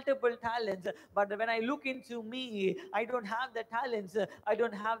many multiple talents. But when I look into me, I don't have the talents. I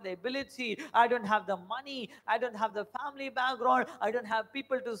don't have the ability. I don't have the money. I don't have the family background. I don't have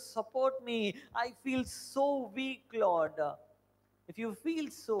people to support me. I feel so weak, Lord. If you feel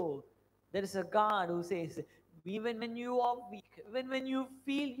so, there is a God who says, even when you are weak, even when you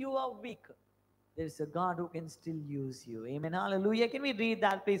feel you are weak, there is a God who can still use you. Amen. Hallelujah. Can we read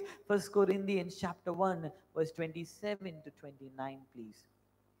that, please? 1 Corinthians chapter 1, verse 27 to 29, please.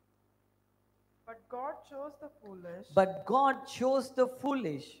 But God chose the foolish But God chose the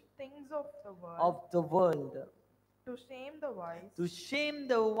foolish things of the world of the world to shame the wise. to shame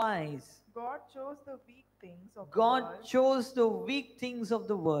the wise. God chose the weak things of the God world chose the weak things of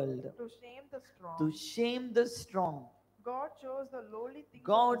the world to shame the strong. to shame the strong. God chose the lowly things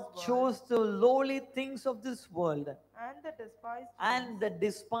God of this world chose the lowly things of this world and the despised and things the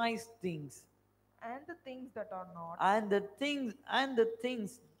despised things and the things that are not and the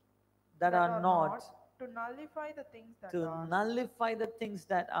things that are not, to nullify the things that to are, nullify the things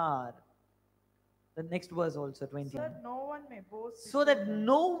that are. The next verse also, so 20. that no one may boast So that before him.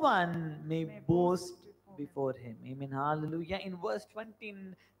 no one may May boast boast before him. Amen. Hallelujah. In verse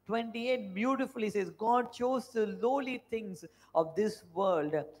 20, 28 beautifully says, God chose the lowly things of this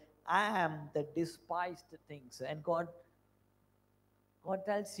world and the despised things. And God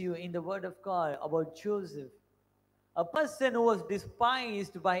tells you in the word of God about Joseph, a person who was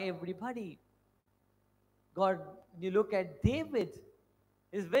despised by everybody. God, you look at David,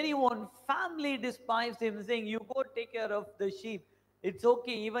 his very own family despised him, saying, you go take care of the sheep. It's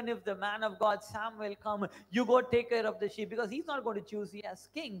okay, even if the man of God Samuel come, you go take care of the sheep, because he's not going to choose you as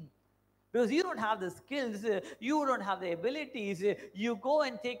king. Because you don't have the skills, you don't have the abilities. You go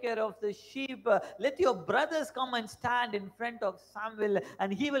and take care of the sheep. Let your brothers come and stand in front of Samuel,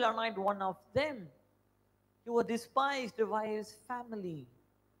 and he will anoint one of them. He was despised by his family.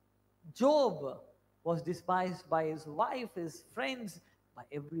 Job was despised by his wife, his friends, by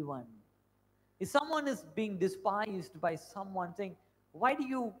everyone. If someone is being despised by someone, saying, why do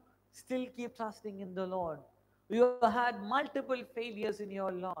you still keep trusting in the Lord? You had multiple failures in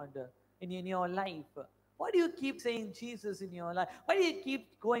your Lord, in your life. Why do you keep saying Jesus in your life? Why do you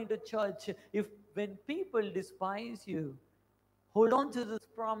keep going to church if when people despise you? Hold on to this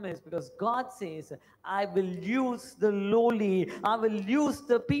promise, because God says, I will use the lowly, I will use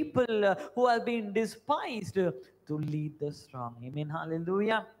the people who have been despised to to lead the strong. Amen.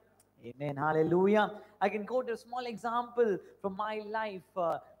 Hallelujah. Amen. Hallelujah. I can quote a small example from my life.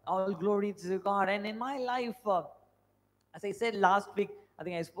 All glory to God. And in my life, as I said last week, I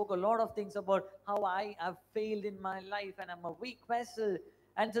think I spoke a lot of things about how I have failed in my life and I'm a weak vessel.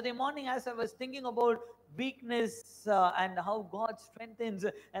 And today morning, as I was thinking about weakness and how God strengthens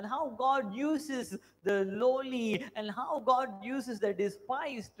and how God uses the lowly and how God uses the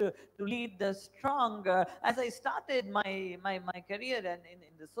despised to lead the strong. As I started my career and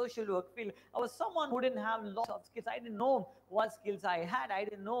in the social work field, I was someone who didn't have lots of skills. I didn't know what skills I had. I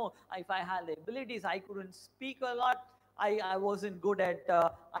didn't know if I had the abilities. I couldn't speak a lot. I wasn't good at,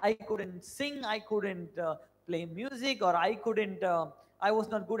 I couldn't sing, I couldn't play music, or I was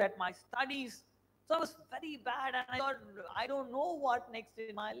not good at my studies. So I was very bad, and I thought, I don't know what next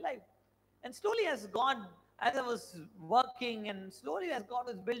in my life. And slowly, as I was working, and slowly as God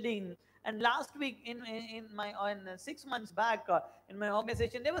was building, and last week in my on 6 months back in my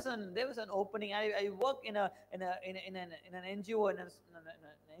organization, there was an opening. I work in an NGO in an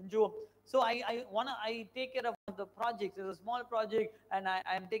NGO. So I take care of the projects. It's a small project, and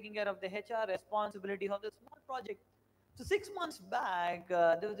I'm taking care of the HR responsibilities of the small project. So 6 months back,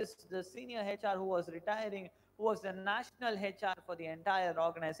 there was the senior HR who was retiring, who was the national HR for the entire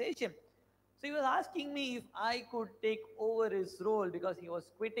organization. So he was asking me if I could take over his role because he was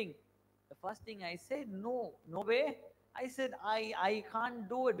quitting. The first thing I said, no, no way. I said, I can't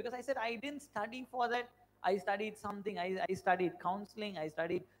do it because I said I didn't study for that. I studied something. I studied counseling. I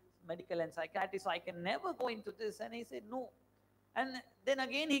studied medical and psychiatry. So I can never go into this. And he said, no. And then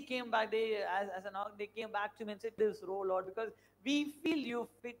again he came back. They came back to me and said, "This role, Lord, because we feel you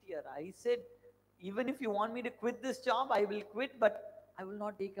fit here." I said, "Even if you want me to quit this job, I will quit, but I will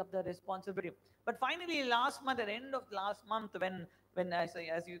not take up the responsibility." But finally, last month, at the end of last month, when as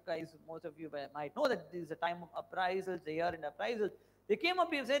you guys, most of you might know that this is a time of appraisals, the year in appraisals, they came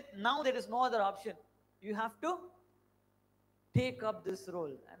up and said, "Now there is no other option. You have to take up this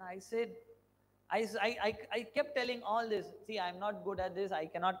role." And I said, I kept telling all this. See, I'm not good at this. I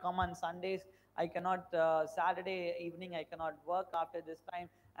cannot come on Sundays. I cannot Saturday evening. I cannot work after this time.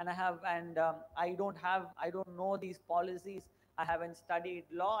 And I don't know these policies. I haven't studied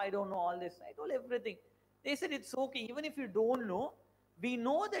law. I don't know all this. I told everything. They said it's okay. Even if you don't know, we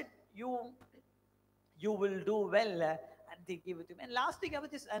know that you will do well. And they give it to me. And last week I was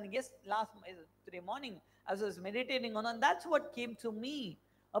just, and yes, today morning I was meditating on, and that's what came to me.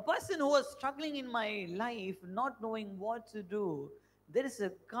 A person who was struggling in my life, not knowing what to do. There is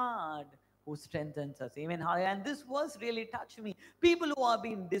a God who strengthens us. Amen. And this verse really touched me. People who are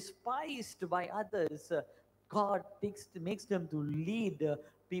being despised by others, God makes them to lead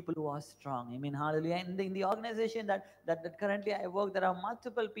people who are strong. Amen. Hallelujah. And in the organization that currently I work, there are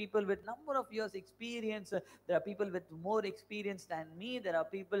multiple people with number of years experience. There are people with more experience than me. There are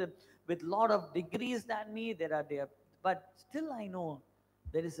people with lot of degrees than me. There, but still I know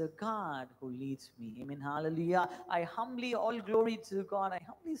there is a God who leads me. Amen. Hallelujah. I humbly, all glory to God. I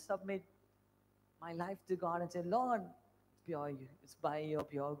humbly submit my life to God and say, Lord, it's by your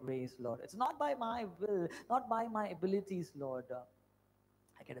pure grace, Lord. It's not by my will, not by my abilities, Lord.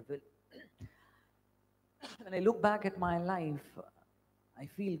 I get a will. When I look back at my life, I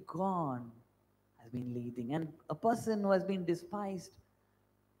feel God has been leading. And a person who has been despised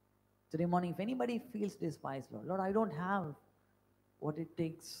today morning, if anybody feels despised, Lord, I don't have what it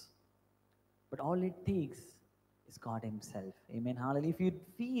takes, but all it takes is God Himself. Amen. Hallelujah. If you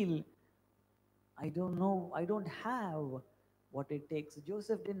feel, I don't know, I don't have what it takes.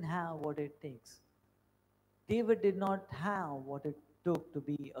 Joseph didn't have what it takes. David did not have what it took to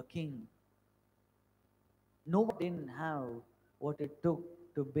be a king. Noah didn't have what it took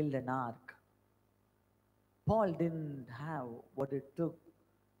to build an ark. Paul didn't have what it took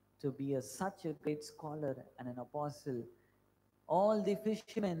to be such a great scholar and an apostle. All the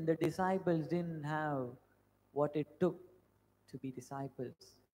fishermen, the disciples, didn't have what it took to be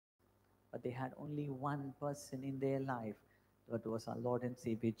disciples. But they had only one person in their life. That was our Lord and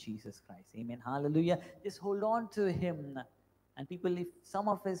Savior Jesus Christ. Amen. Hallelujah. Just hold on to Him. And people, if some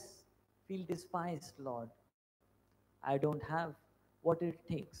of us feel despised, Lord, I don't have what it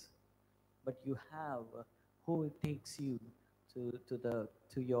takes, but you have who takes you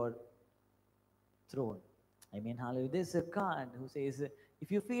to your throne. Amen. Hallelujah. There's a God who says,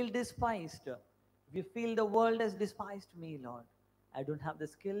 if you feel despised, if you feel the world has despised me, Lord, I don't have the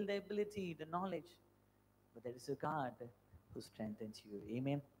skill, the ability, the knowledge, but there is a God who strengthens you.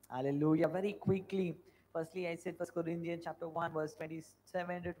 Amen. Hallelujah. Very quickly, firstly, I said 1 Corinthians chapter 1, verse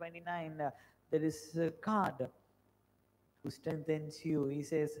 27 to 29. There is a God who strengthens you. He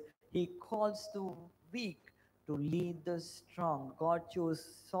says, He calls the weak to lead the strong. God chose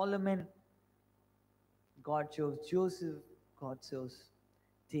Solomon, God chose Joseph, God chose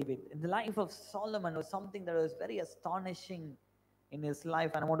David. In the life of Solomon was something that was very astonishing in his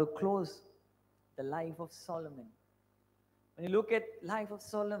life, and I want to close the life of Solomon. When you look at life of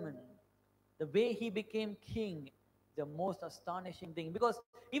Solomon, the way he became king, the most astonishing thing, because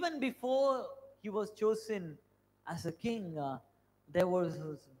even before he was chosen as a king, there was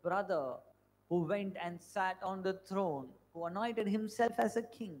his brother who went and sat on the throne, who anointed himself as a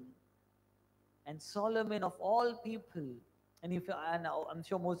king. And Solomon of all people, and I'm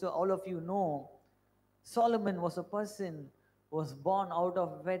sure most of all of you know, Solomon was a person who was born out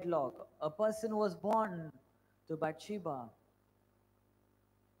of wedlock, a person who was born to Bathsheba.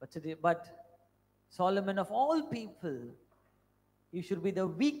 But Solomon of all people, he should be the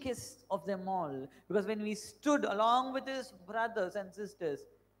weakest of them all. Because when we stood along with his brothers and sisters,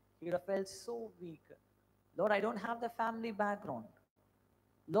 he would have felt so weak. Lord, I don't have the family background.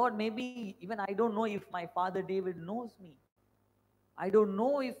 Lord, maybe even I don't know if my father David knows me. I don't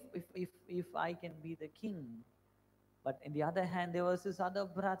know if I can be the king. But in the other hand, there was this other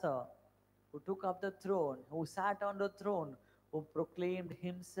brother who took up the throne, who sat on the throne, who proclaimed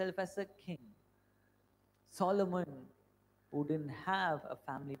himself as a king. Solomon, who didn't have a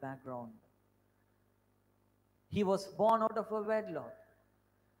family background. He was born out of a wedlock.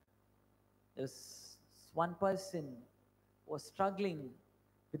 There's one person who was struggling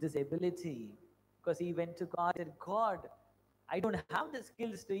with his ability because he went to God and said, God, I don't have the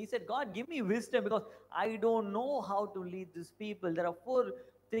skills to. He said, God, give me wisdom because I don't know how to lead these people. There are 4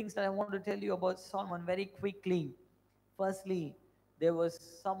 things that I want to tell you about Solomon very quickly. Firstly, there was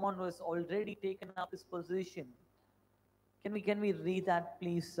someone who was already taken up this position. Can we read that,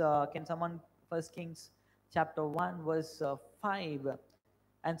 please? Can someone, 1 Kings chapter 1, verse 5,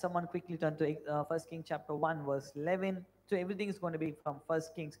 and someone quickly turn to 1 Kings chapter 1, verse 11. So everything is going to be from 1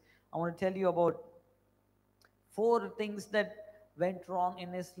 Kings. I want to tell you about 4 things that went wrong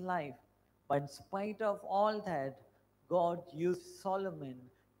in his life. But in spite of all that, God used Solomon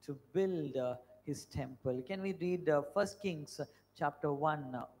to build his temple. Can we read 1 Kings chapter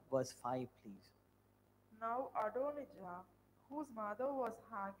 1, verse 5, please? Now Adonijah, whose mother was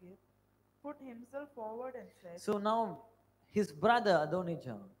Haggith, put himself forward and said, So now his brother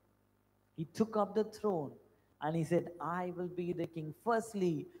Adonijah, he took up the throne and he said, I will be the king.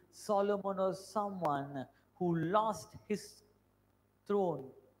 Firstly, Solomon was someone who lost his throne.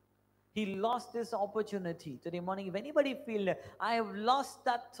 He lost this opportunity. Today morning, if anybody feel, I have lost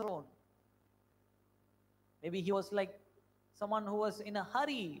that throne. Maybe he was like someone who was in a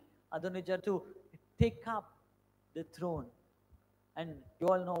hurry, Adonijah, to take up the throne. And you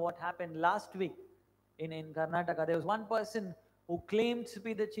all know what happened last week in Karnataka. There was one person who claimed to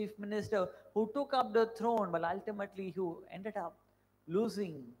be the chief minister who took up the throne, but ultimately who ended up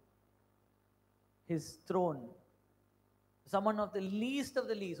losing his throne. Someone of the least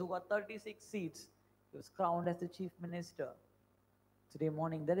who got 36 seats, he was crowned as the chief minister. Today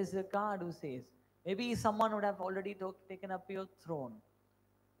morning, there is a God who says, maybe someone would have already taken up your throne.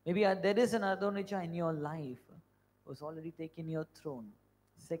 Maybe there is an Adonijah in your life who's already taken your throne.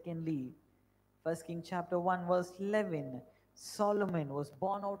 Secondly, 1 Kings chapter 1, verse 11, Solomon was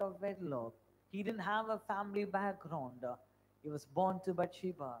born out of wedlock. He didn't have a family background. He was born to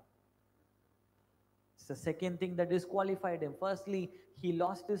Bathsheba. It's the second thing that disqualified him. Firstly, he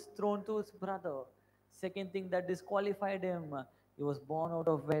lost his throne to his brother. Second thing that disqualified him, he was born out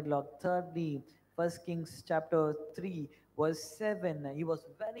of wedlock. Thirdly, 1 Kings chapter 3, verse 7, he was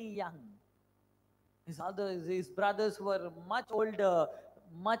very young. His brothers were much older,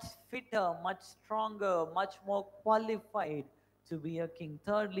 much fitter, much stronger, much more qualified to be a king.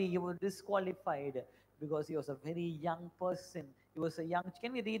 Thirdly, he was disqualified because he was a very young person. He was a young.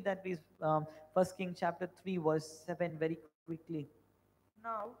 Can we read that, please? 1 Kings chapter 3, verse 7, very quickly.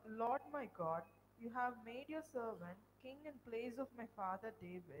 Now, Lord my God, you have made your servant king in place of my father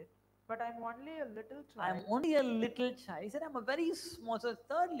David, but I'm only a little I'm child. only a little child. He said, I'm a very small. So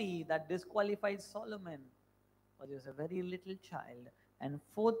thirdly, that disqualified Solomon. But he was a very little child. And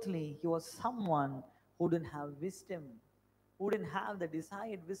fourthly, he was someone who didn't have wisdom, who didn't have the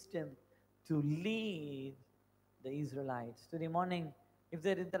desired wisdom to lead the Israelites. Today morning, if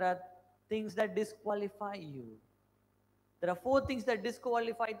there are things that disqualify you, there are 4 things that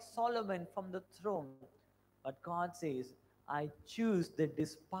disqualified Solomon from the throne. But God says, I choose the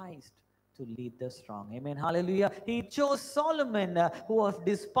despised to lead the strong. Amen. Hallelujah. He chose Solomon, who was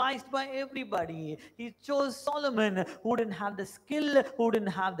despised by everybody. He chose Solomon, who didn't have the skill, who didn't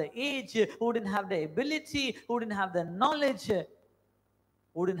have the age, who didn't have the ability, who didn't have the knowledge,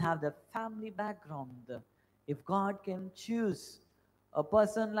 who didn't have the family background. If God can choose a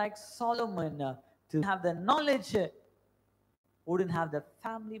person like Solomon to have the knowledge, wouldn't have the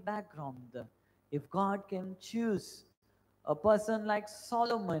family background. If God can choose a person like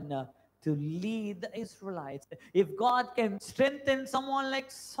Solomon to lead the Israelites, if God can strengthen someone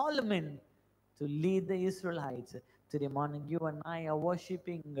like Solomon to lead the Israelites, today morning you and I are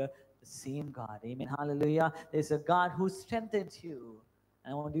worshiping the same God. Amen. Hallelujah. There's a God who strengthens you.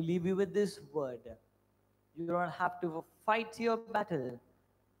 I want to leave you with this word. You don't have to fight your battle.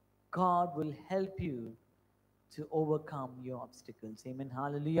 God will help you to overcome your obstacles. Amen.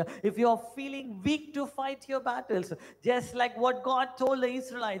 Hallelujah. If you're feeling weak to fight your battles, just like what God told the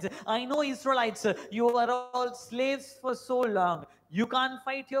Israelites, I know Israelites, you are all slaves for so long. You can't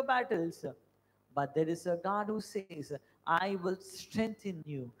fight your battles. But there is a God who says, I will strengthen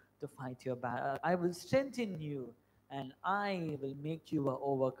you to fight your battle. I will strengthen you and I will make you an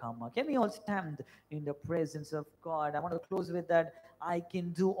overcomer. Can we all stand in the presence of God? I want to close with that. I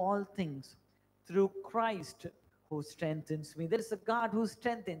can do all things through Christ who strengthens me. There is a God who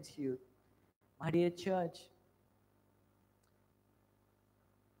strengthens you. My dear church,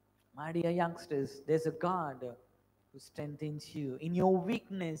 my dear youngsters, there's a God who strengthens you. In your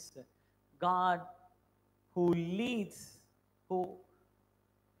weakness, God who leads, who,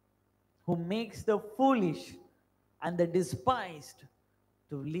 who makes the foolish and the despised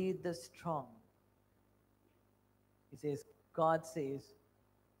to lead the strong. He says, God says,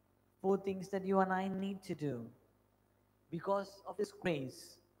 4 things that you and I need to do. Because of His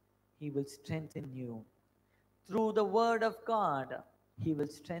grace, He will strengthen you. Through the word of God, He will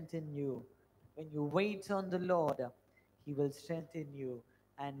strengthen you. When you wait on the Lord, He will strengthen you.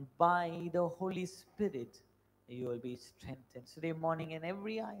 And by the Holy Spirit, you will be strengthened. Today morning, and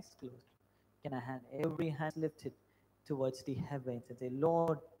every eye is closed, can I have every hand lifted towards the heavens and say,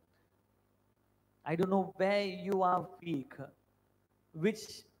 Lord, I don't know where you are weak,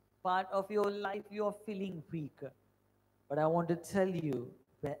 which part of your life you are feeling weak. But I want to tell you,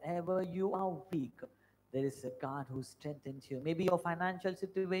 wherever you are weak, there is a God who strengthens you. Maybe your financial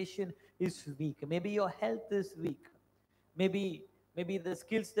situation is weak. Maybe your health is weak. Maybe the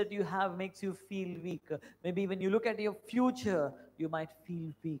skills that you have makes you feel weak. Maybe when you look at your future, you might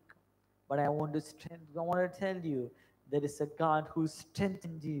feel weak. But I want to tell you, there is a God who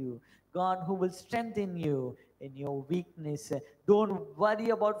strengthens you. God who will strengthen you in your weakness. Don't worry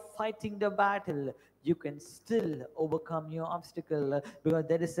about fighting the battle. You can still overcome your obstacle because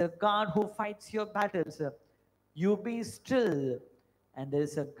there is a God who fights your battles. You be still, and there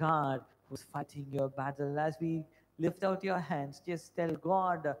is a God who's fighting your battle. As we lift out your hands, just tell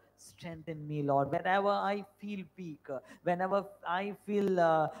God, strengthen me, Lord. Wherever I feel weak, whenever I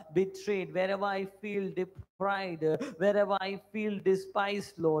feel betrayed, wherever I feel deprived, wherever I feel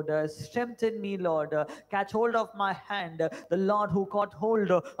despised, Lord, strengthen me, Lord. Catch hold of my hand, the Lord who caught hold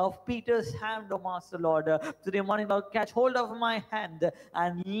of Peter's hand, oh Master, Lord. Today morning, Lord, catch hold of my hand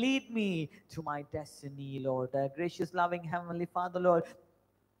and lead me to my destiny, Lord. Gracious, loving Heavenly Father, Lord,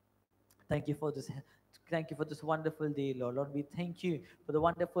 thank you for this. Thank you for this wonderful day, Lord. Lord, we thank you for the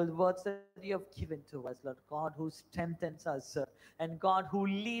wonderful words that you have given to us, Lord. God who strengthens us and God who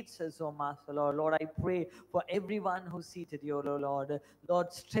leads us, oh Master, Lord. Lord, I pray for everyone who's seated here, oh Lord.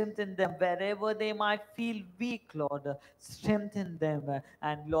 Lord, strengthen them wherever they might feel weak, Lord. Strengthen them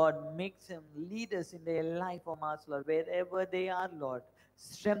and Lord, make them leaders in their life, oh Master, Lord. Wherever they are, Lord,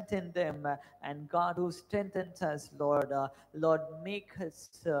 strengthen them and God who strengthens us, Lord. Lord, make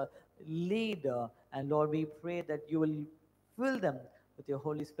us leader. And Lord, we pray that you will fill them with your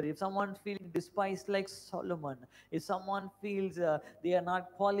Holy Spirit. If someone feeling despised like Solomon, if someone feels they are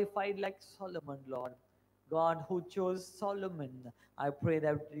not qualified like Solomon, Lord, God who chose Solomon, I pray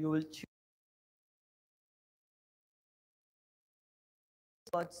that you will choose.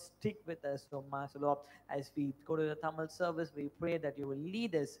 God, stick with us, oh Master, Lord. As we go to the Tamil service, we pray that you will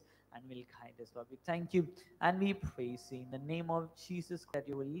lead us and will guide us, Lord. We thank you and we praise you in the name of Jesus that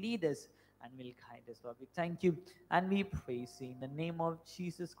you will lead us and will guide us, Lord. We thank you and we praise you in the name of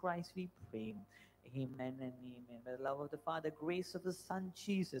Jesus Christ. We pray. Amen and amen. By the love of the Father, grace of the Son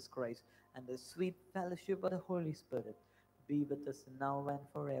Jesus Christ, and the sweet fellowship of the Holy Spirit be with us now and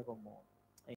forevermore.